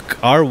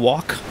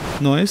R-walk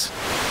noise.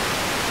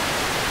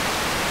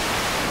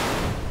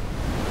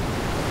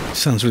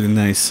 Sounds really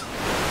nice.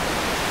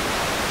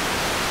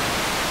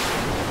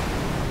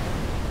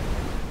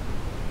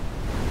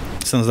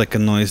 Sounds like a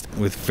noise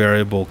with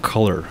variable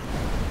color.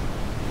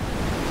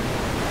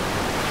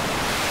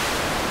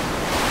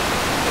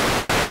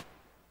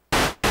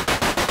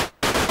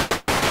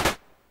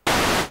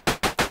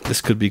 This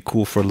could be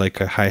cool for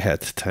like a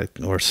hi-hat type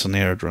or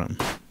snare drum.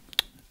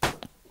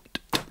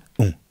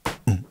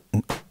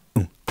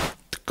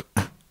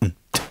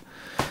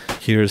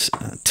 Here's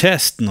a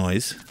test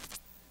noise.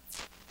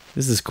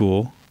 This is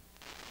cool.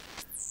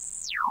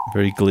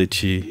 Very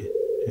glitchy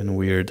and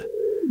weird.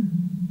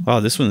 Wow,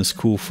 this one is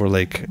cool for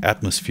like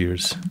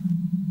atmospheres.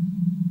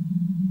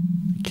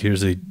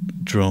 Here's a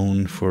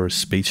drone for a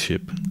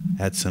spaceship.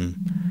 Add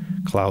some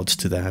clouds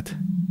to that.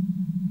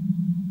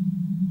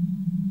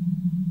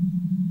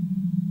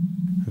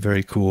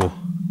 Very cool.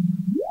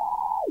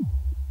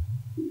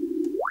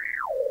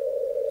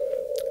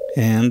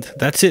 And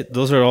that's it.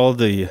 Those are all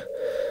the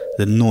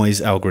noise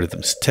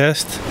algorithms.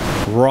 Test,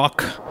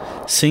 rock,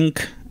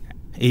 sync,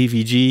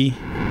 AVG,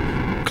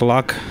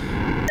 clock,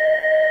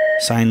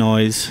 sine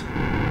noise,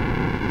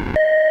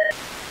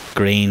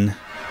 grain,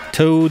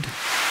 toad,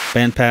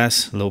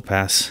 bandpass, low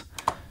pass,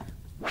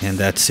 and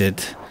that's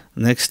it.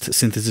 Next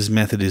synthesis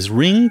method is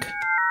ring.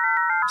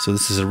 So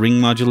this is a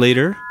ring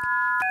modulator.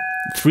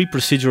 3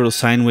 procedural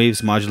sine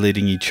waves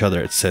modulating each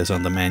other, it says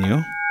on the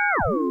manual.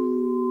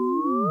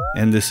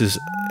 And this is,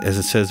 as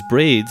it says,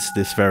 braids.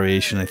 This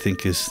variation, I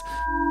think, is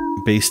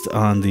based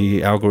on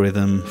the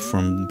algorithm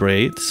from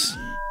braids.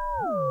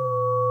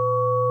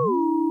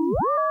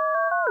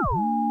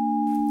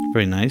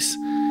 Very nice.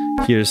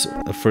 Here's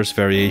the first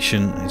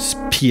variation, it's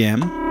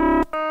PM.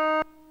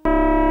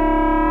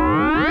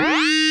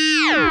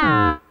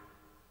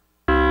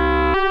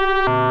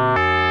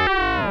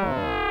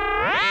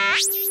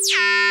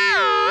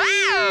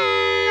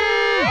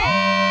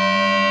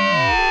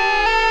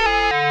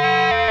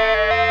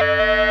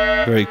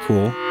 Very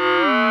cool.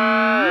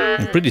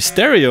 And pretty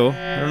stereo.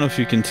 I don't know if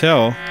you can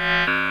tell.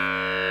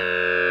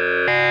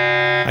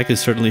 I can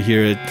certainly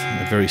hear it,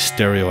 a very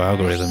stereo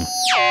algorithm.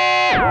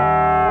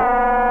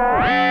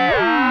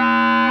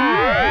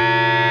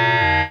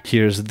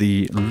 Here's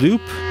the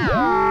loop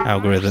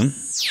algorithm.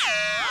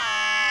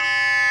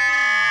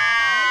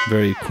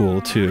 Very cool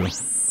too.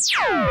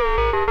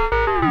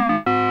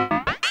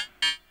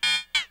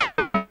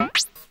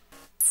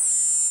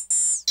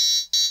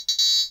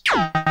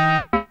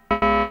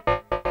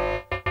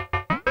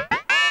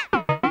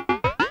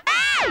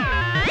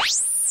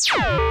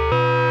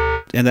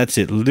 And that's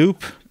it,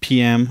 loop,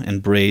 PM,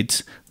 and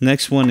braids.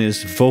 Next one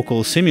is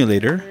vocal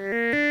simulator.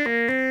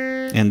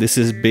 And this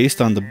is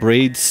based on the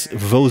braids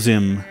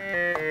Vosim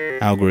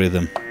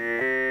algorithm.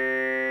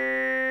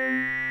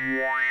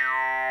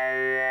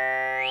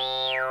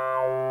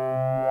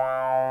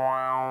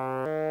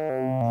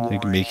 So you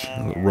can make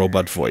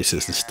robot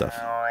voices and stuff.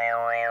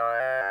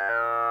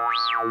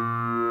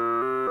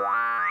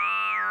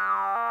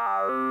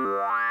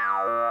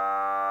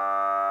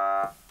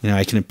 You know,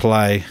 I can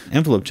apply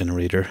envelope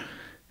generator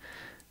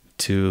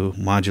to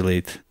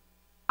modulate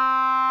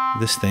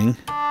this thing,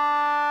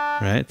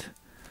 right?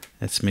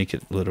 Let's make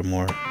it a little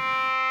more.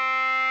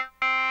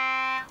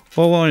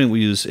 Well, why don't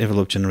we use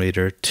envelope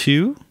generator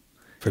 2?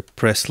 If I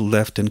press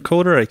left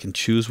encoder, I can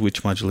choose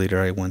which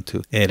modulator I want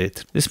to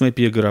edit. This might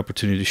be a good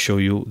opportunity to show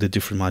you the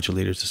different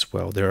modulators as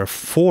well. There are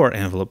 4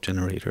 envelope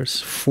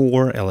generators,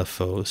 4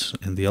 LFOs,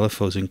 and the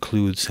LFOs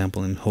include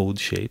sample and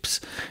hold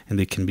shapes, and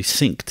they can be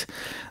synced.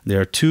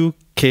 There are 2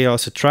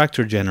 chaos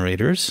attractor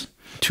generators,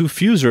 2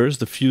 fusers.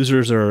 The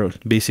fusers are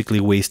basically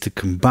ways to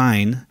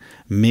combine,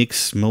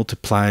 mix,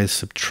 multiply,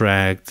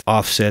 subtract,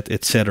 offset,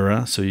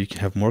 etc. So you can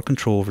have more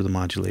control over the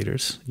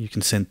modulators. You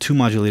can send 2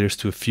 modulators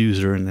to a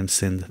fuser and then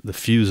send the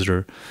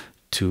fuser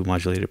to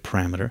modulator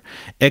parameter.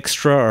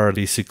 Extra are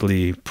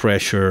basically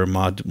pressure,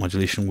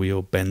 modulation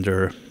wheel,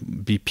 bender,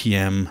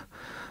 BPM,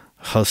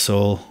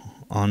 hustle,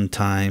 on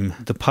time,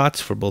 the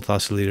pots for both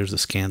oscillators, the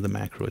scan, the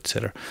macro,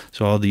 etc.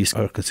 So all these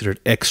are considered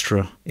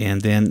extra.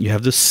 And then you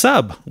have the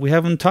sub. We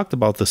haven't talked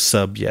about the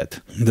sub yet.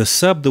 The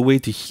sub, the way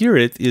to hear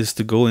it is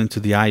to go into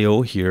the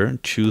I/O here,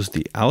 choose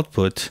the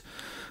output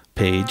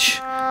page,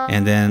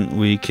 and then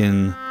we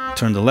can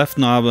turn the left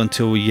knob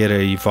until we get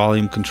a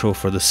volume control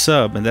for the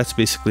sub, and that's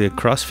basically a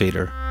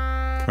crossfader,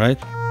 right?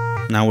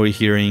 Now we're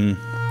hearing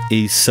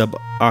a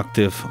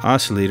sub-octave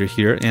oscillator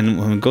here, and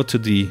when we go to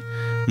the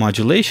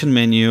modulation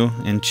menu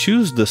and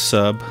choose the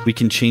sub, we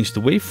can change the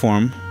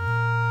waveform.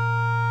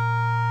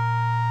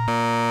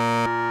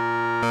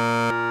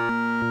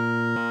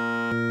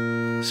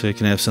 So you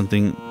can have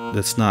something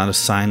that's not a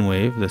sine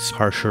wave, that's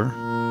harsher,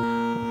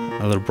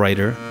 a little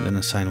brighter than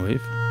a sine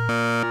wave.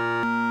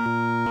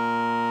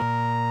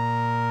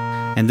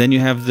 And then you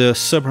have the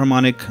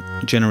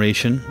subharmonic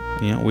generation,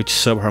 you know, which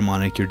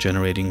subharmonic you're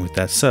generating with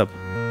that sub.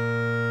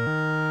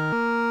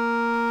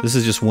 This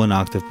is just 1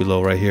 octave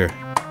below right here.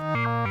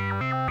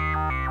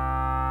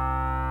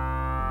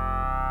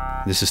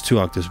 This is 2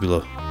 octaves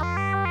below.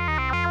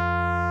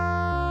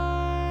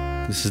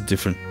 This is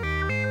different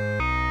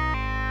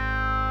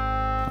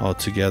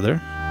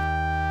altogether.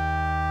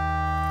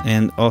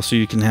 And also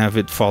you can have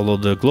it follow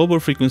the global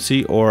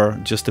frequency or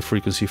just the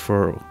frequency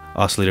for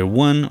oscillator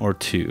 1 or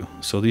 2.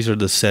 So these are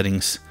the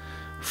settings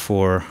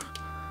for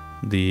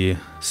the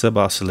sub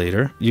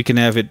oscillator. You can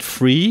have it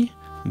free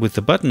with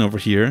the button over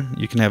here.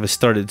 You can have it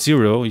start at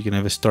 0, you can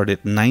have it start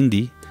at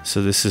 90.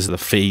 So this is the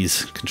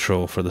phase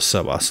control for the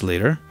sub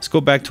oscillator. Let's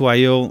go back to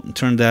I/O and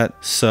turn that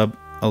sub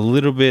a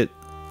little bit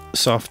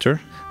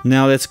softer.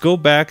 Now let's go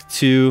back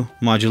to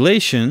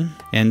modulation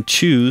and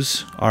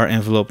choose our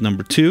envelope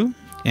number 2.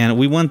 And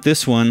we want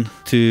this one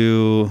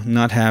to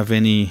not have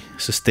any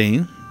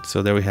sustain.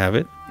 So there we have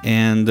it.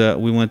 And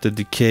we want the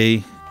decay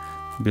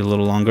to be a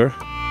little longer.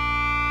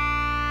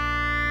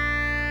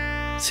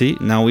 See,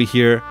 now we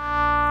hear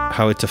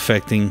how it's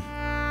affecting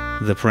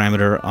the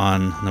parameter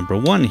on number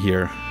 1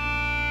 here.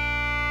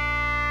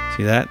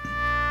 See that?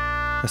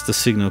 That's the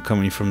signal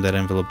coming from that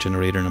envelope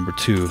generator number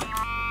 2.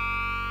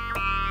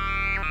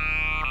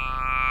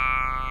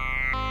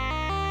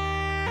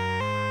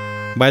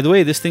 By the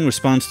way, this thing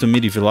responds to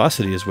MIDI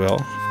velocity as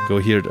well. Go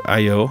here to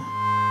I/O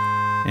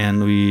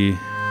and we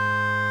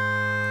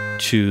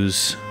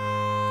choose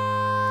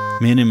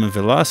minimum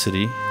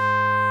velocity.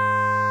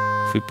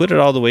 If we put it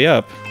all the way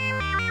up,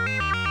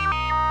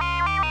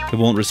 it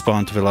won't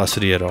respond to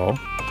velocity at all.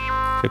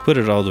 If I put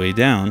it all the way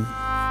down,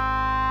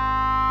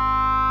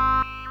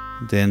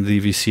 then the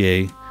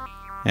VCA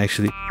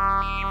actually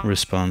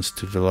responds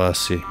to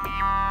velocity.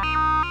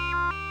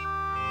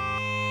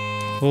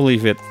 We'll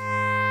leave it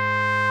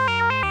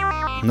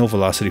no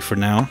velocity for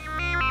now.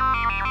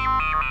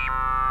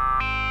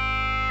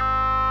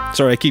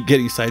 Sorry, I keep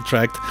getting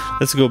sidetracked.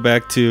 Let's go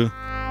back to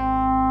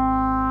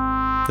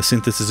the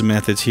synthesis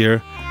methods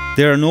here.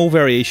 There are no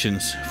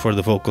variations for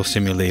the vocal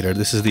simulator.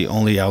 This is the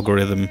only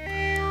algorithm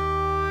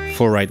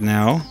for right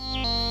now.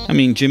 I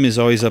mean, Jim is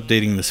always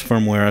updating this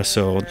firmware,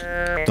 so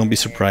don't be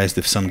surprised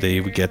if someday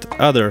we get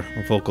other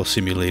vocal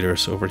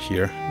simulators over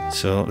here.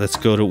 So let's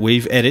go to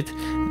WaveEdit.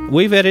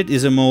 WaveEdit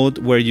is a mode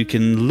where you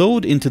can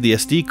load into the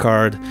SD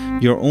card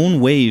your own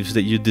waves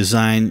that you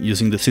design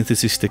using the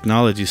Synthesis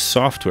Technologies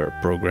software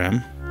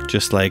program,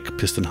 just like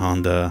Piston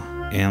Honda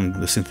and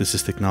the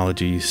Synthesis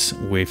Technologies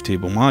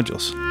wavetable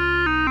modules.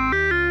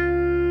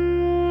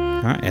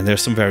 All right, and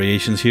there's some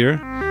variations here.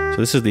 So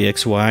this is the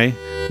XY.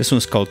 This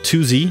one's called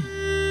 2Z.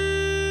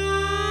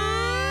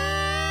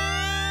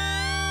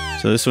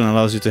 So this one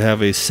allows you to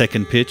have a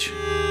second pitch.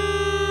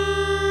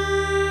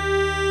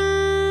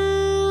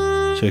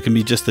 So it can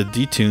be just a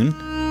detune,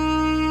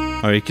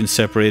 or you can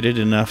separate it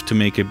enough to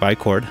make a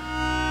bichord.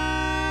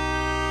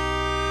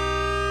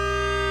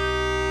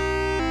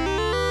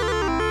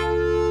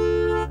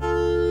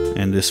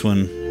 And this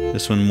one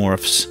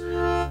morphs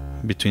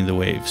between the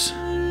waves.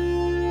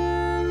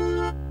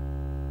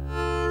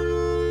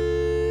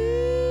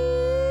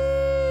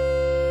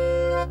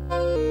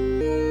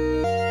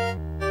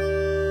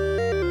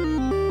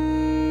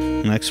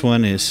 Next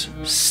one is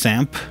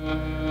Samp,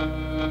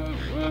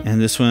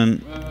 and this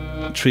one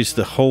treats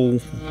the whole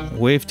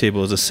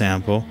wavetable as a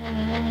sample,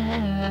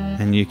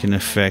 and you can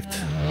affect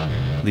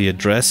the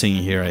addressing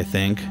here, I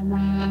think.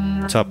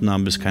 Top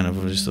knob is kind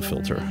of just a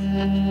filter.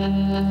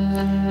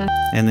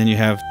 And then you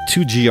have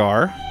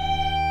 2GR.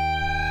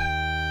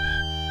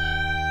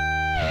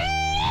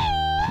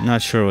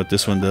 Not sure what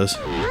this one does.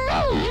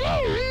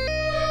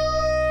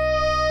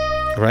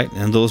 Right,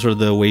 and those are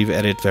the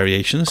WaveEdit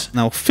variations.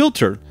 Now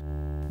Filter.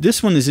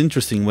 This one is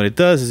interesting. What it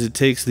does is it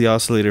takes the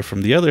oscillator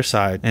from the other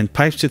side and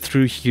pipes it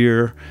through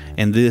here,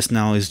 and this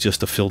now is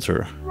just a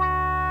filter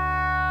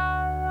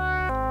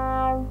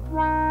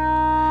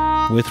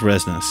with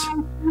resonance.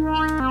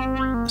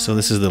 So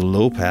this is the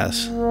low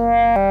pass.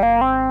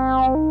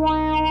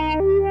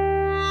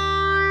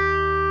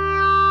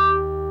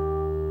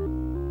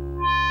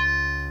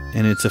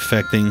 And it's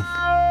affecting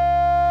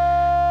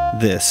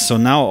this. So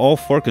now all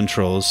four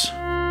controls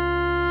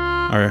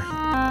are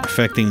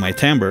affecting my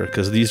timbre,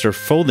 because these are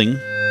folding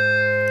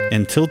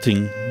and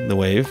tilting the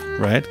wave,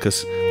 right?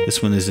 Because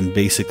this one is in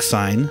basic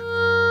sine.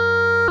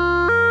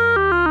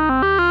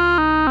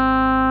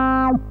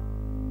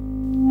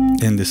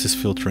 And this is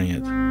filtering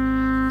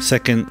it.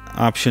 Second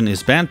option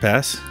is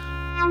bandpass.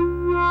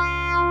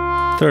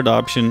 Third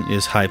option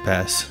is high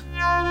pass.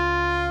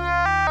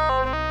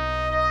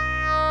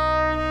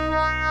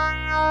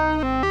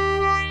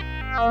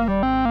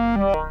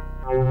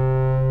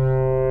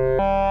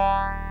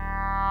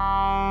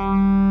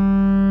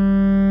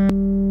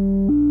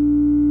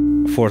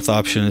 Fourth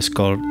option is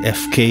called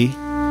FK,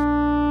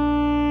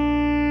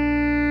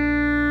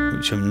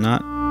 which I'm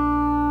not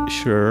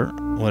sure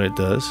what it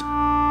does.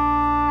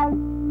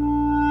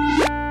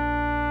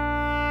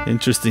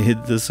 Interesting,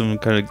 it does some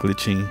kind of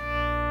glitching.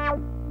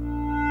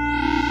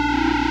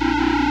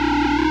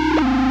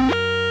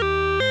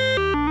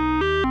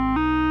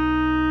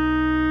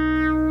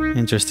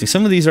 Interesting.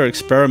 Some of these are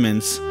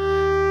experiments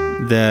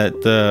that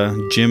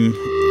Jim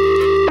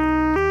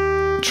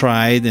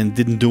tried and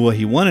didn't do what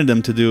he wanted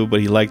them to do, but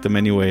he liked them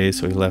anyway,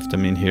 so he left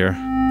them in here.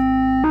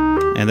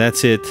 And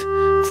that's it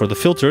for the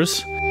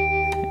filters.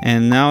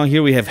 And now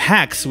here we have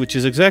hacks, which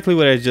is exactly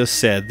what I just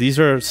said. These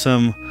are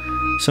some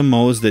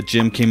modes that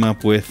Jim came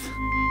up with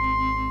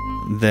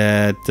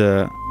that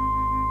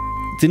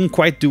didn't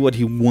quite do what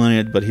he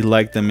wanted, but he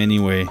liked them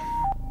anyway.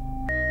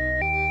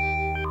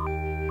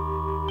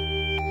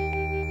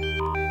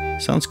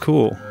 Sounds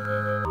cool.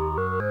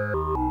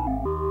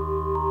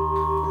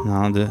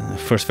 Now the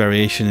first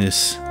variation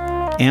is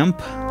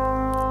amp.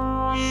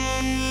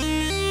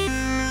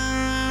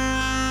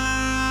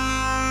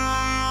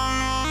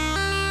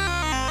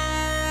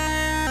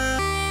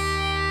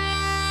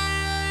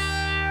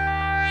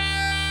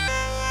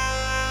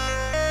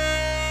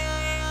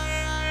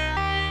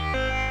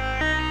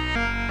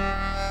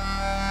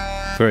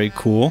 Very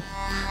cool.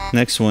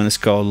 Next one is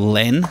called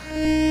len,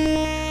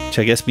 which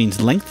I guess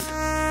means length.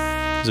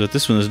 So what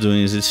this one is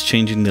doing is it's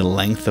changing the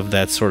length of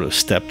that sort of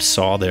stepped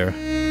saw there.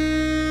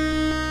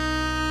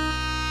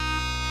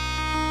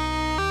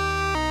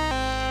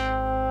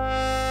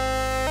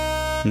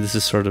 And this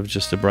is sort of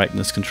just a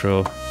brightness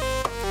control.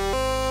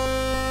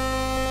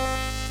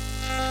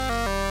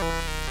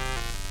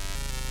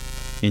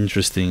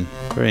 Interesting,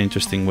 very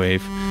interesting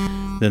wave.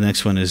 The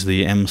next one is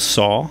the M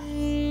saw.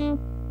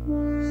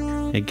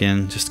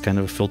 Again, just kind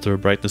of a filter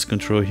brightness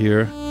control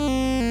here.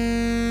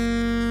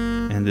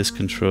 And this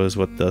control is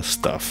what does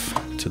stuff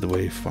to the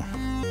waveform.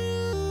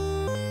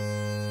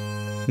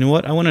 You know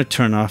what? I want to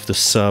turn off the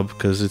sub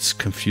because it's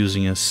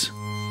confusing us.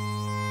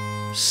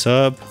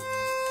 Sub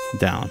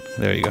down.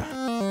 There you go.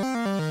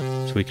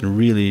 So we can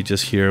really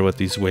just hear what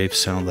these waves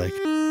sound like.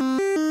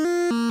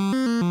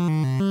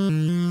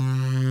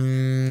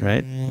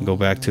 Right? Go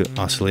back to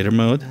oscillator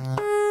mode.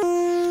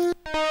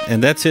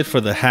 And that's it for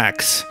the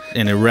hacks,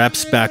 and it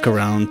wraps back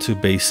around to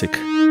basic.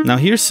 Now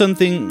here's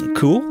something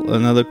cool,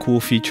 another cool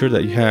feature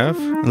that you have.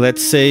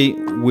 Let's say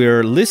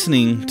we're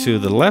listening to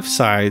the left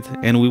side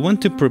and we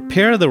want to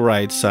prepare the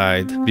right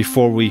side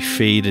before we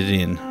fade it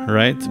in,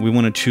 right? We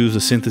want to choose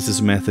a synthesis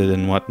method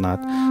and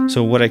whatnot.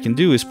 So what I can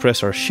do is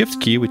press our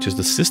shift key, which is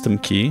the system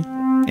key,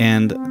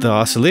 and the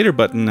oscillator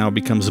button now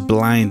becomes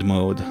blind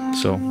mode.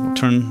 So we'll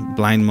turn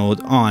blind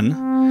mode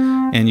on,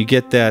 and you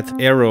get that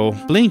arrow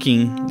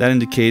blinking. That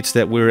indicates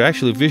that we're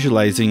actually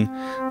visualizing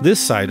this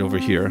side over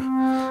here.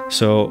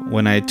 So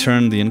when I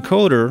turn the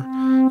encoder,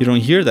 you don't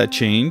hear that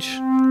change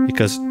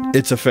because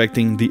it's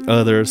affecting the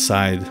other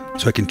side.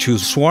 So I can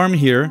choose swarm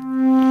here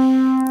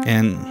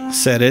and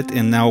set it,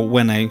 and now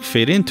when I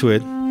fade into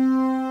it,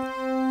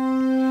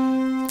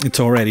 it's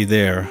already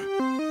there.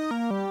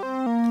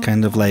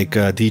 Kind of like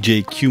a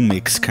DJ Q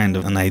mix kind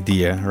of an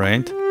idea,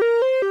 right?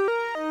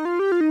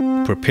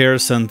 Prepare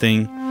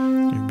something,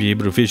 be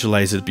able to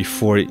visualize it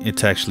before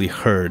it's actually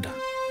heard.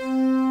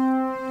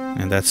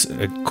 And that's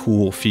a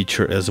cool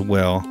feature as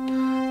well.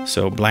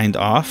 So blind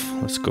off,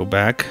 let's go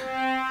back.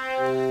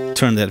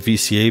 Turn that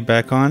VCA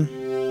back on.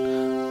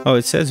 Oh,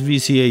 it says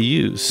VCA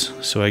use.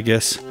 So I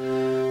guess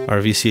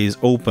our VCA is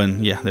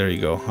open. Yeah, there you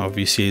go. Our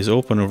VCA is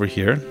open over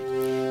here.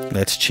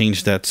 Let's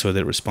change that so that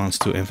it responds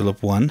to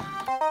envelope 1.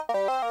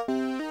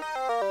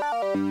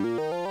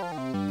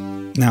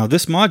 Now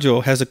this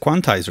module has a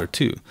quantizer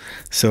too.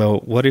 So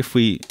what if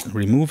we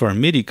remove our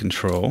MIDI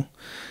control,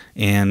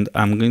 and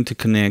I'm going to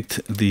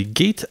connect the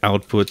gate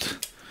output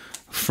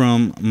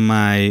from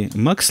my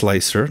mux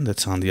slicer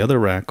that's on the other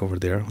rack over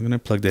there. I'm going to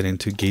plug that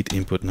into gate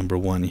input number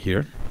 1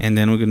 here. And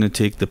then we're going to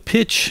take the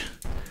pitch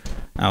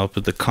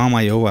output, the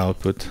COM-IO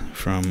output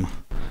from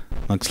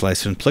mux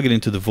slicer, and plug it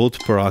into the volt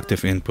per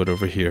octave input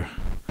over here.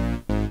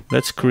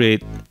 Let's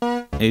create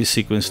a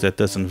sequence that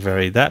doesn't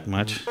vary that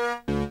much.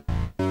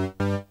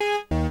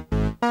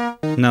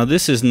 Now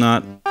this is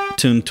not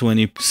tuned to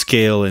any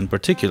scale in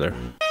particular.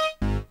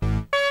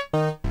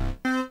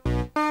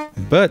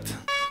 But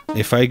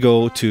if I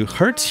go to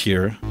Hertz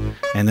here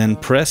and then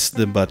press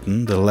the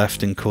button, the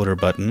left encoder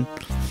button,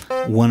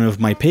 one of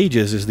my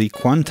pages is the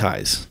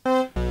quantize,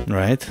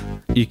 right?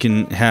 You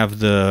can have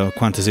the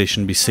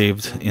quantization be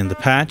saved in the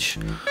patch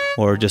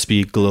or just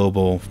be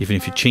global. Even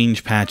if you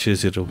change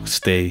patches, it'll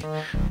stay,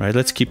 right?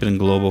 Let's keep it in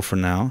global for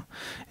now.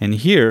 And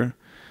here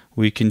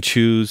we can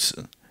choose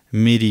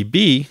MIDI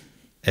B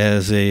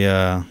as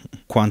a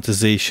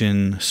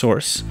quantization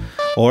source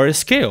or a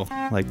scale.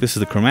 Like this is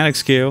the chromatic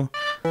scale,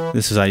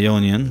 this is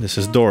Ionian, this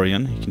is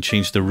Dorian. You can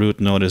change the root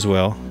note as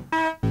well.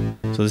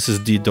 So this is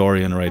D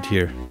Dorian right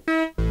here.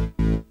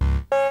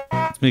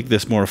 Let's make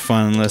this more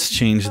fun. Let's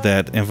change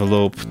that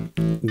envelope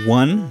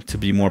 1 to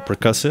be more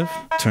percussive.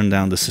 Turn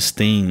down the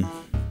sustain.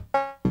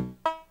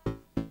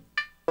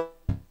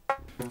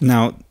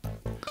 Now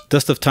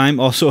Dust of Time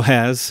also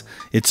has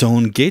its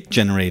own gate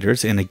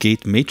generators and a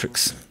gate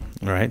matrix.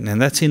 All right,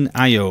 and that's in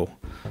I/O.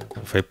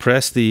 If I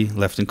press the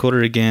left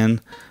encoder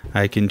again,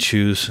 I can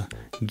choose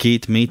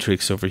gate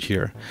matrix over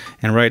here.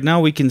 And right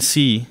now we can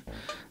see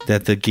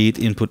that the gate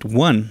input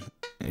 1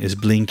 is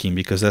blinking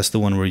because that's the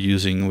one we're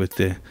using with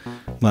the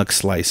mux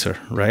slicer,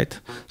 right?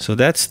 So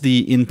that's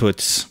the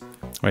inputs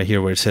right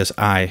here where it says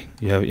I.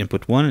 You have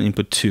input 1 and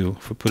input 2.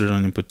 If we put it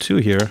on input 2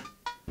 here,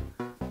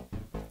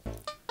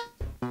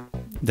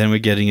 then we're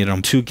getting it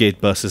on 2 gate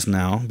buses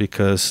now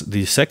because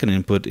the second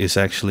input is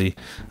actually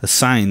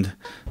assigned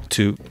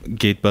to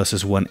gate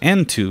buses 1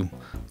 and 2.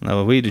 Now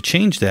a way to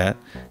change that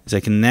is I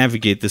can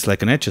navigate this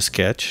like an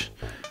Etch-a-Sketch.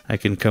 I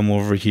can come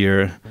over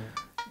here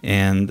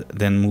and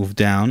then move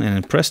down and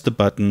then press the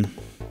button,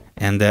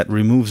 and that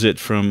removes it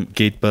from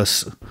gate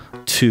bus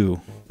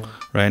 2.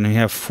 Right, and we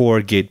have 4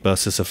 gate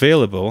buses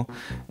available,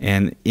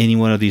 and any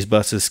one of these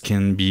buses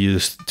can be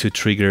used to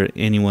trigger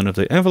any one of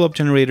the envelope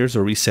generators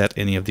or reset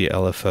any of the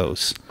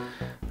LFOs.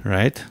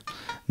 Right,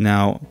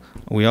 now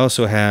we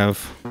also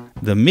have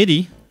the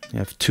MIDI. We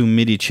have 2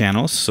 MIDI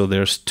channels, so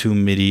there's 2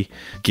 MIDI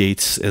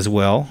gates as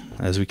well.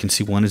 As we can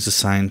see, one is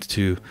assigned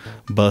to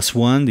bus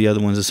 1, the other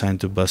one is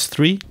assigned to bus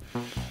 3.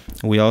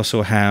 We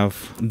also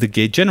have the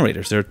gate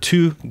generators. There are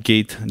 2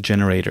 gate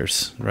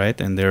generators, right?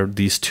 And there are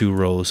these 2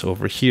 rows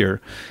over here.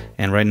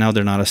 And right now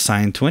they're not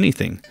assigned to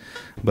anything.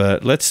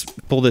 But let's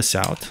pull this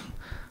out.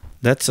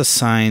 Let's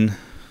assign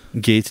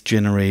gate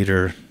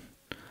generator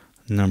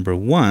number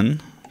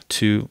 1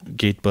 to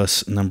gate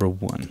bus number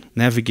 1.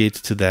 Navigate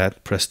to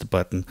that, press the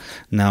button.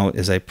 Now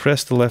as I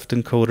press the left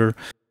encoder,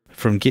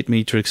 from gate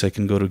matrix I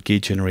can go to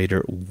gate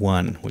generator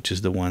 1, which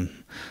is the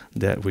one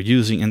that we're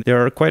using. And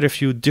there are quite a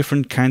few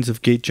different kinds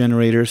of gate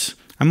generators.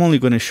 I'm only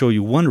going to show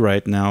you one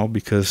right now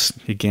because,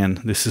 again,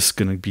 this is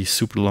going to be a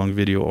super long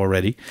video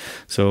already.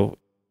 So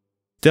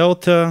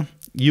delta,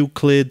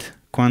 Euclid,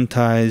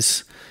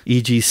 quantize,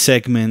 EG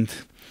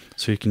segment.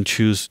 So you can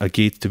choose a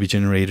gate to be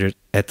generated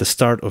at the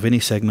start of any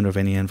segment of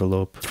any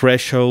envelope.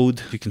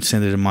 Threshold, you can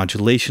send it a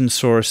modulation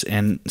source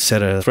and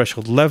set a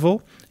threshold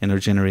level and it'll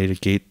generate a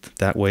gate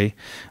that way.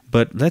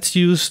 But let's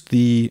use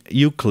the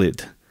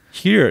Euclid.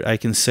 Here I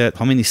can set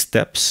how many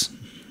steps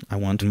I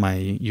want my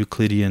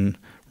Euclidean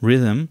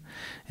rhythm,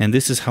 and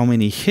this is how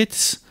many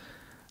hits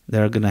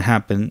that are going to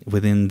happen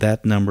within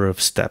that number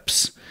of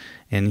steps.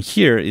 And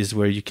here is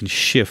where you can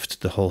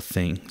shift the whole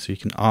thing, so you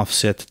can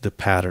offset the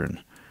pattern.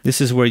 This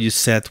is where you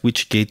set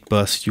which gate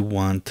bus you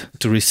want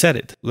to reset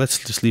it. Let's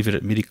just leave it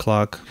at MIDI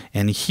clock.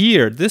 And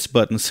here, this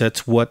button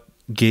sets what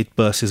gate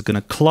bus is going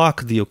to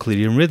clock the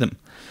Euclidean rhythm.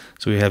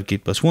 So we have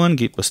gate bus 1,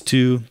 gate bus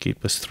 2,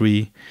 gate bus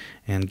 3,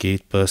 and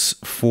gate bus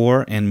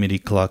 4, and MIDI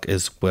clock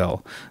as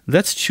well.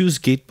 Let's choose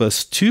gate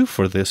bus 2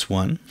 for this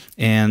one,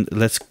 and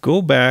let's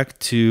go back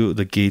to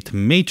the gate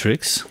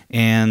matrix.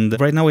 And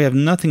right now we have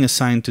nothing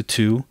assigned to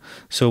 2,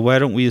 so why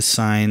don't we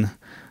assign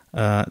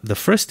the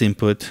first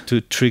input to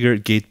trigger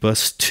gate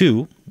bus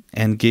 2,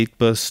 and gate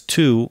bus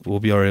 2 will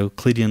be our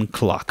Euclidean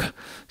clock.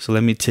 So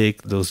let me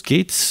take those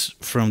gates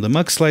from the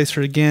mux slicer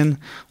again.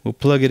 We'll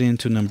plug it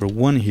into number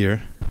 1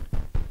 here.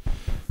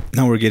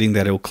 Now we're getting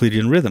that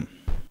Euclidean rhythm.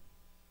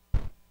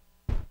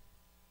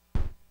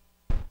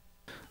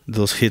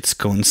 Those hits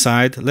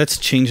coincide. Let's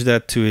change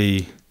that to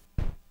a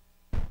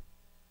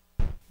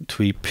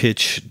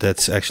pitch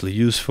that's actually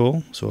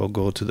useful. So I'll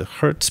go to the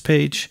Hertz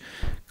page,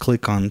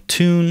 click on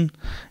Tune,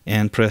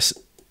 and press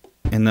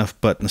enough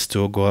buttons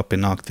to go up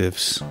in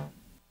octaves.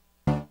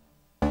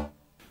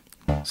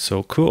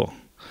 So cool.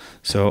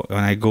 So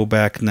when I go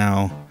back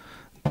now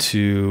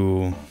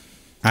to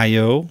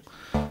I/O,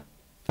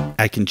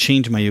 I can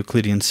change my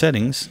Euclidean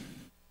settings.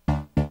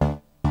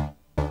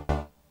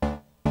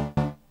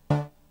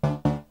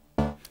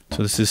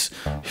 So this is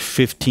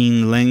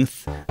 15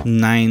 length,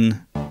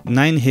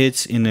 9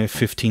 hits in a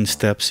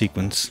 15-step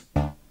sequence.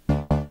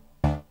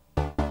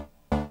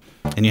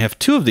 And you have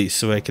 2 of these,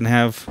 so I can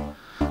have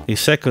a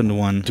second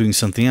one doing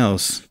something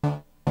else,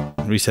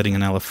 resetting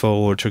an LFO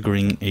or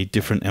triggering a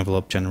different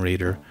envelope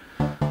generator,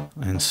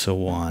 and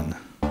so on.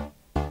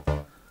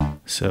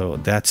 So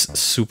that's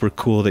super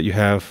cool that you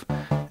have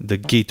the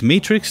gate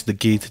matrix, the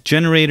gate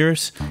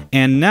generators,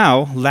 and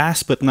now,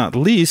 last but not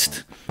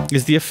least,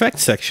 is the effect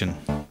section.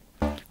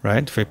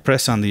 Right? If I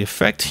press on the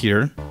effect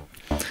here,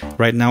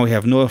 right now we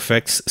have no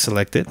effects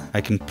selected.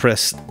 I can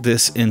press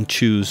this and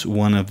choose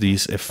one of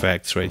these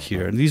effects right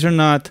here. And these are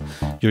not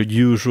your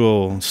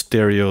usual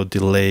stereo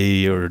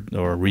delay or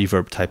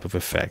reverb type of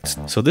effects.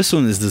 So this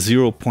one is the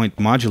 0-point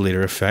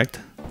modulator effect.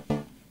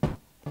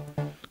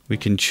 We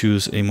can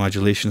choose a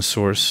modulation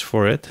source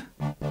for it.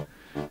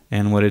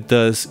 And what it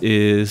does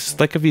is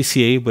like a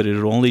VCA, but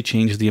it'll only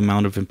change the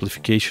amount of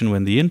amplification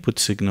when the input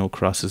signal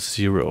crosses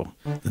 0.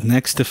 The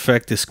next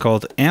effect is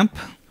called Amp,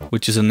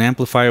 which is an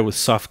amplifier with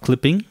soft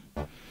clipping,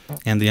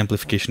 and the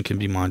amplification can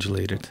be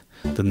modulated.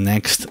 The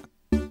next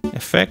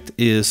effect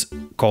is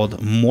called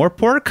More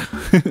Pork.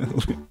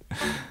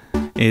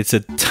 It's a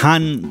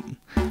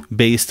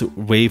ton-based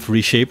wave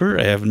reshaper.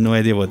 I have no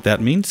idea what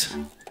that means.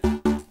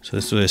 So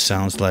this is what it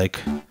sounds like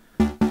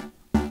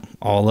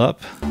all up.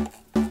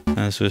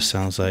 That's what it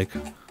sounds like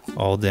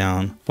all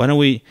down. Why don't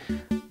we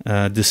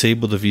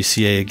disable the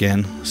VCA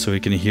again so we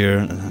can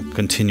hear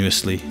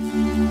continuously.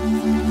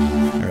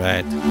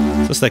 Alright,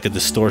 so it's like a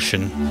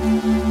distortion.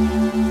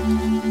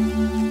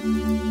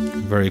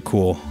 Very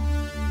cool.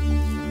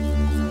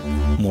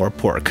 More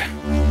pork.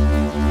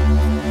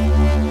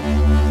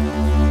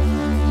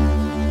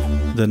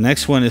 The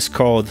next one is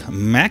called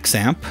Max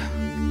Amp.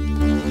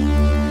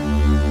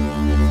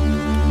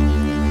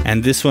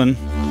 And this one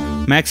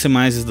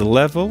maximizes the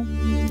level.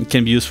 It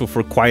can be useful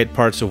for quiet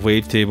parts of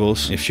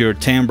wavetables. If your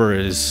timbre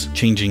is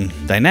changing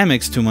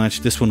dynamics too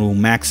much, this one will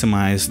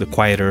maximize the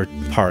quieter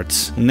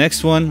parts. The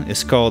next one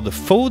is called the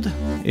Fold.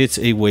 It's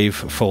a wave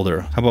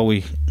folder. How about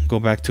we go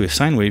back to a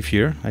sine wave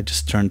here? I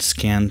just turned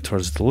scan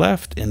towards the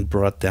left and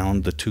brought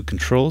down the 2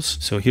 controls.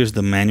 So here's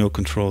the manual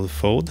control of the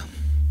Fold.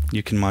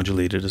 You can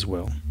modulate it as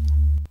well.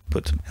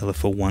 Put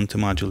LFO 1 to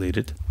modulate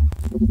it.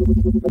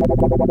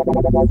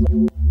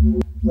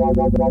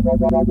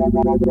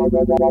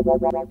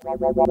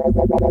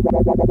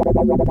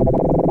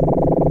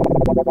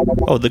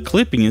 Oh, the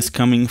clipping is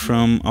coming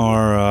from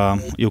our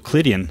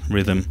Euclidean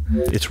rhythm.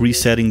 It's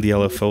resetting the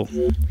LFO.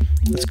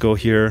 Let's go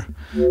here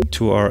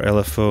to our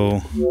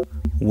LFO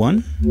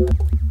 1.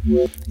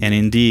 And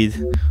indeed,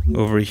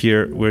 over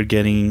here, we're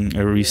getting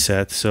a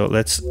reset. So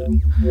let's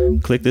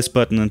click this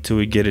button until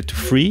we get it to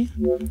free.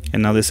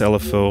 And now this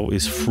LFO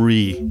is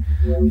free.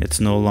 It's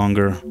no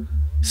longer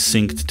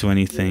synced to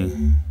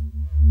anything.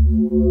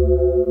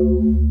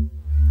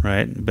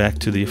 Right, back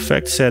to the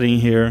effect setting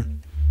here.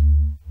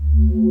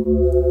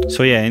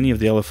 So yeah, any of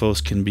the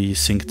LFOs can be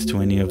synced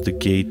to any of the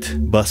gate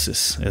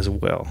buses as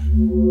well.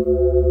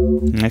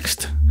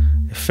 Next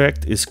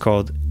effect is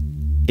called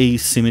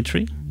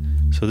asymmetry.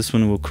 So this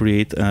one will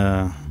create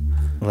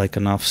like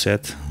an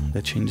offset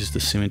that changes the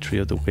symmetry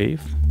of the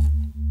wave.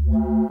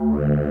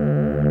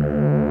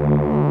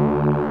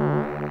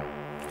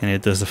 And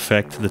it does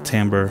affect the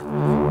timbre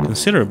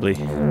considerably.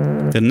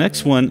 The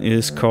next one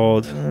is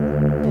called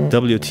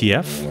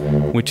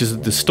WTF, which is a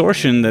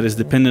distortion that is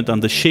dependent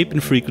on the shape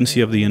and frequency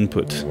of the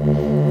input.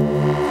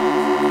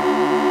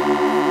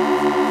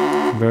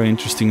 Very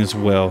interesting as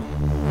well.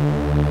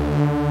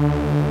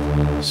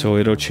 So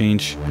it'll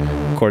change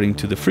according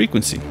to the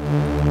frequency.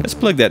 Let's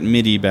plug that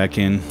MIDI back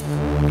in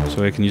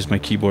so I can use my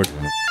keyboard.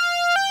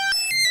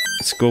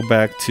 Let's go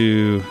back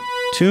to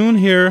tune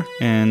here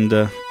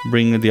and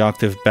bring the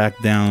octave back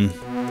down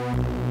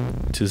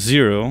to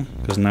 0,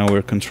 because now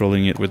we're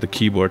controlling it with the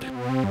keyboard.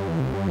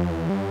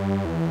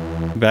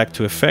 Back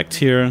to effect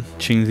here,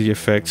 change the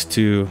effects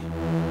to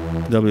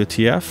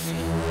WTF.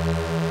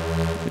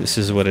 This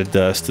is what it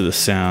does to the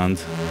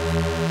sound.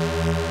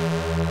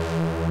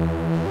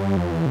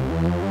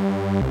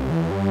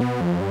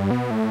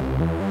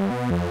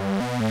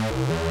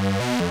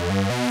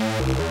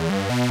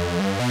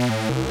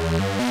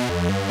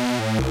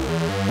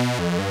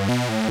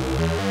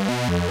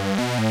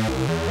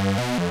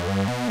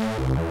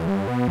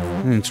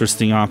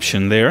 Interesting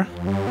option there.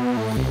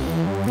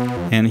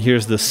 And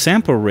here's the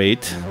sample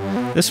rate.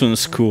 This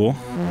one's cool.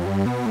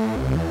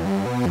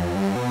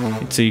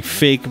 It's a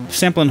fake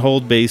sample and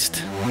hold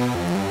based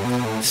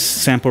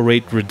sample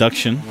rate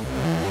reduction.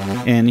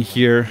 And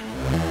here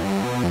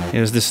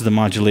is this is the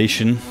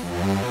modulation.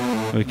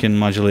 We can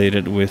modulate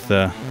it with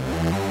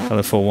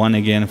LFO1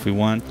 again if we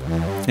want.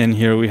 And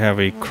here we have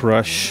a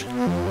crush,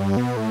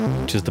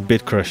 which is the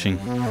bit crushing.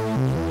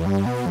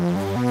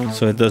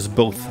 So it does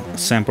both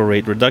sample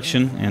rate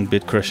reduction and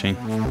bit crushing.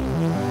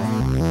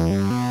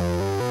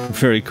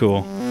 Very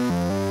cool.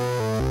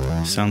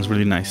 Sounds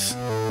really nice.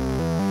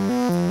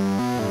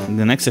 And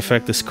the next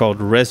effect is called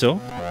Reso,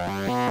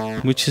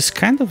 which is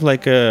kind of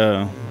like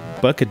a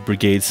bucket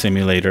brigade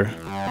simulator.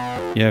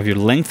 You have your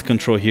length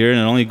control here, and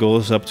it only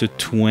goes up to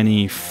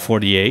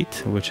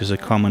 2048, which is a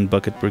common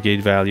bucket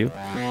brigade value.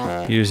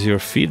 Here's your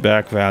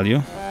feedback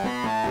value.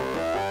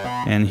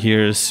 And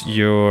here's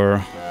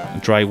your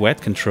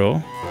dry-wet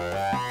control.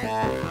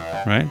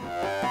 Right?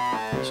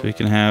 So we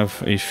can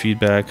have a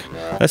feedback.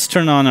 Let's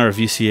turn on our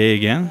VCA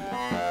again.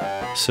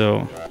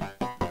 So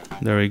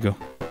there we go.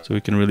 So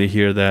we can really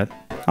hear that.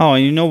 Oh,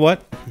 and you know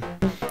what?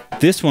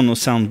 This one will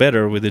sound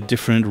better with a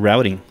different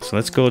routing. So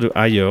let's go to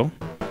I/O,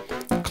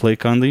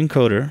 click on the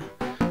encoder,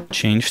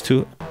 change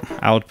to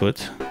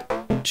output,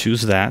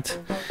 choose that,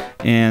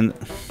 and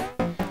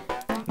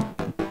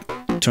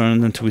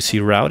turn until we see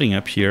routing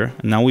up here.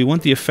 And now we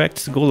want the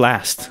effects to go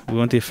last. We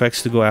want the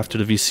effects to go after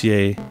the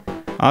VCA.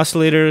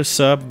 Oscillator,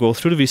 sub, go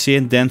through the VCA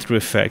and then through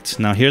effects.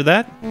 Now hear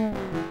that?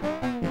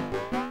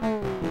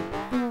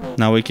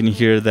 Now we can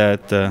hear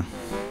that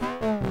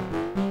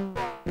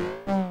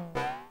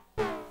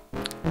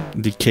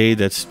decay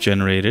that's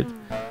generated.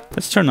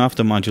 Let's turn off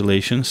the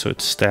modulation so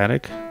it's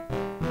static.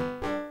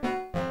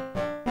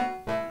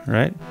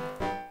 Right?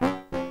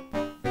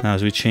 Now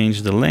as we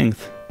change the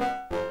length,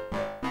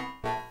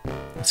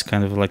 it's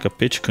kind of like a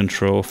pitch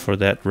control for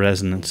that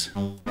resonance.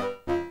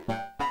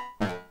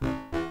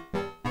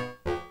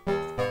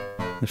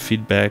 The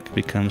feedback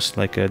becomes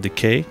like a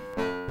decay,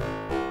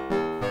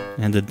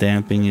 and the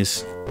damping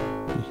is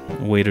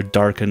a way to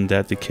darken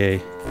that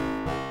decay.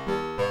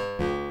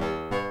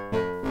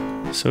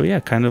 So yeah,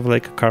 kind of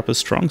like a Carpus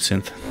Strong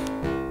synth.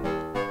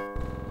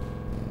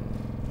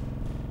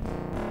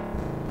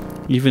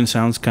 Even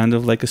sounds kind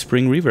of like a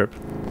spring reverb.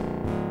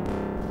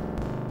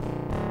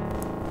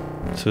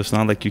 So it's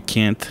not like you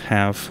can't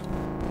have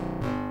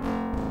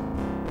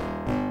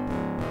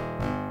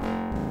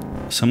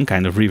some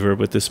kind of reverb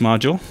with this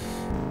module.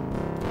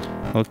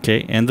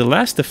 Okay, and the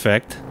last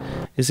effect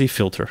is a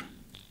filter.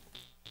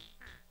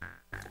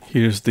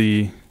 Here's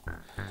the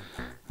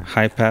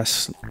high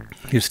pass.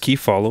 Here's key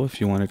follow if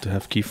you wanted to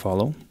have key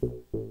follow.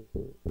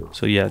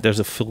 So yeah, there's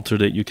a filter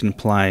that you can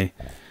apply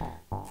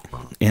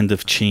end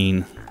of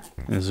chain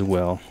as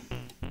well.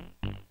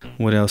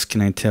 What else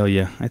can I tell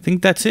you? I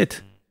think that's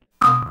it.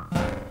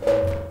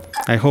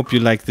 I hope you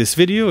liked this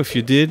video. If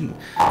you did,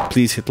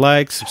 please hit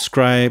like,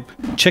 subscribe,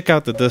 check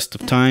out the Dust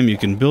of Time. You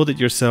can build it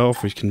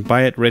yourself or you can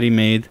buy it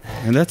ready-made.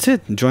 And that's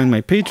it. Join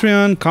my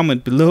Patreon,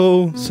 comment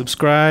below,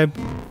 subscribe,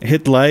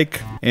 hit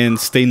like, and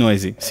stay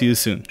noisy. See you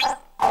soon.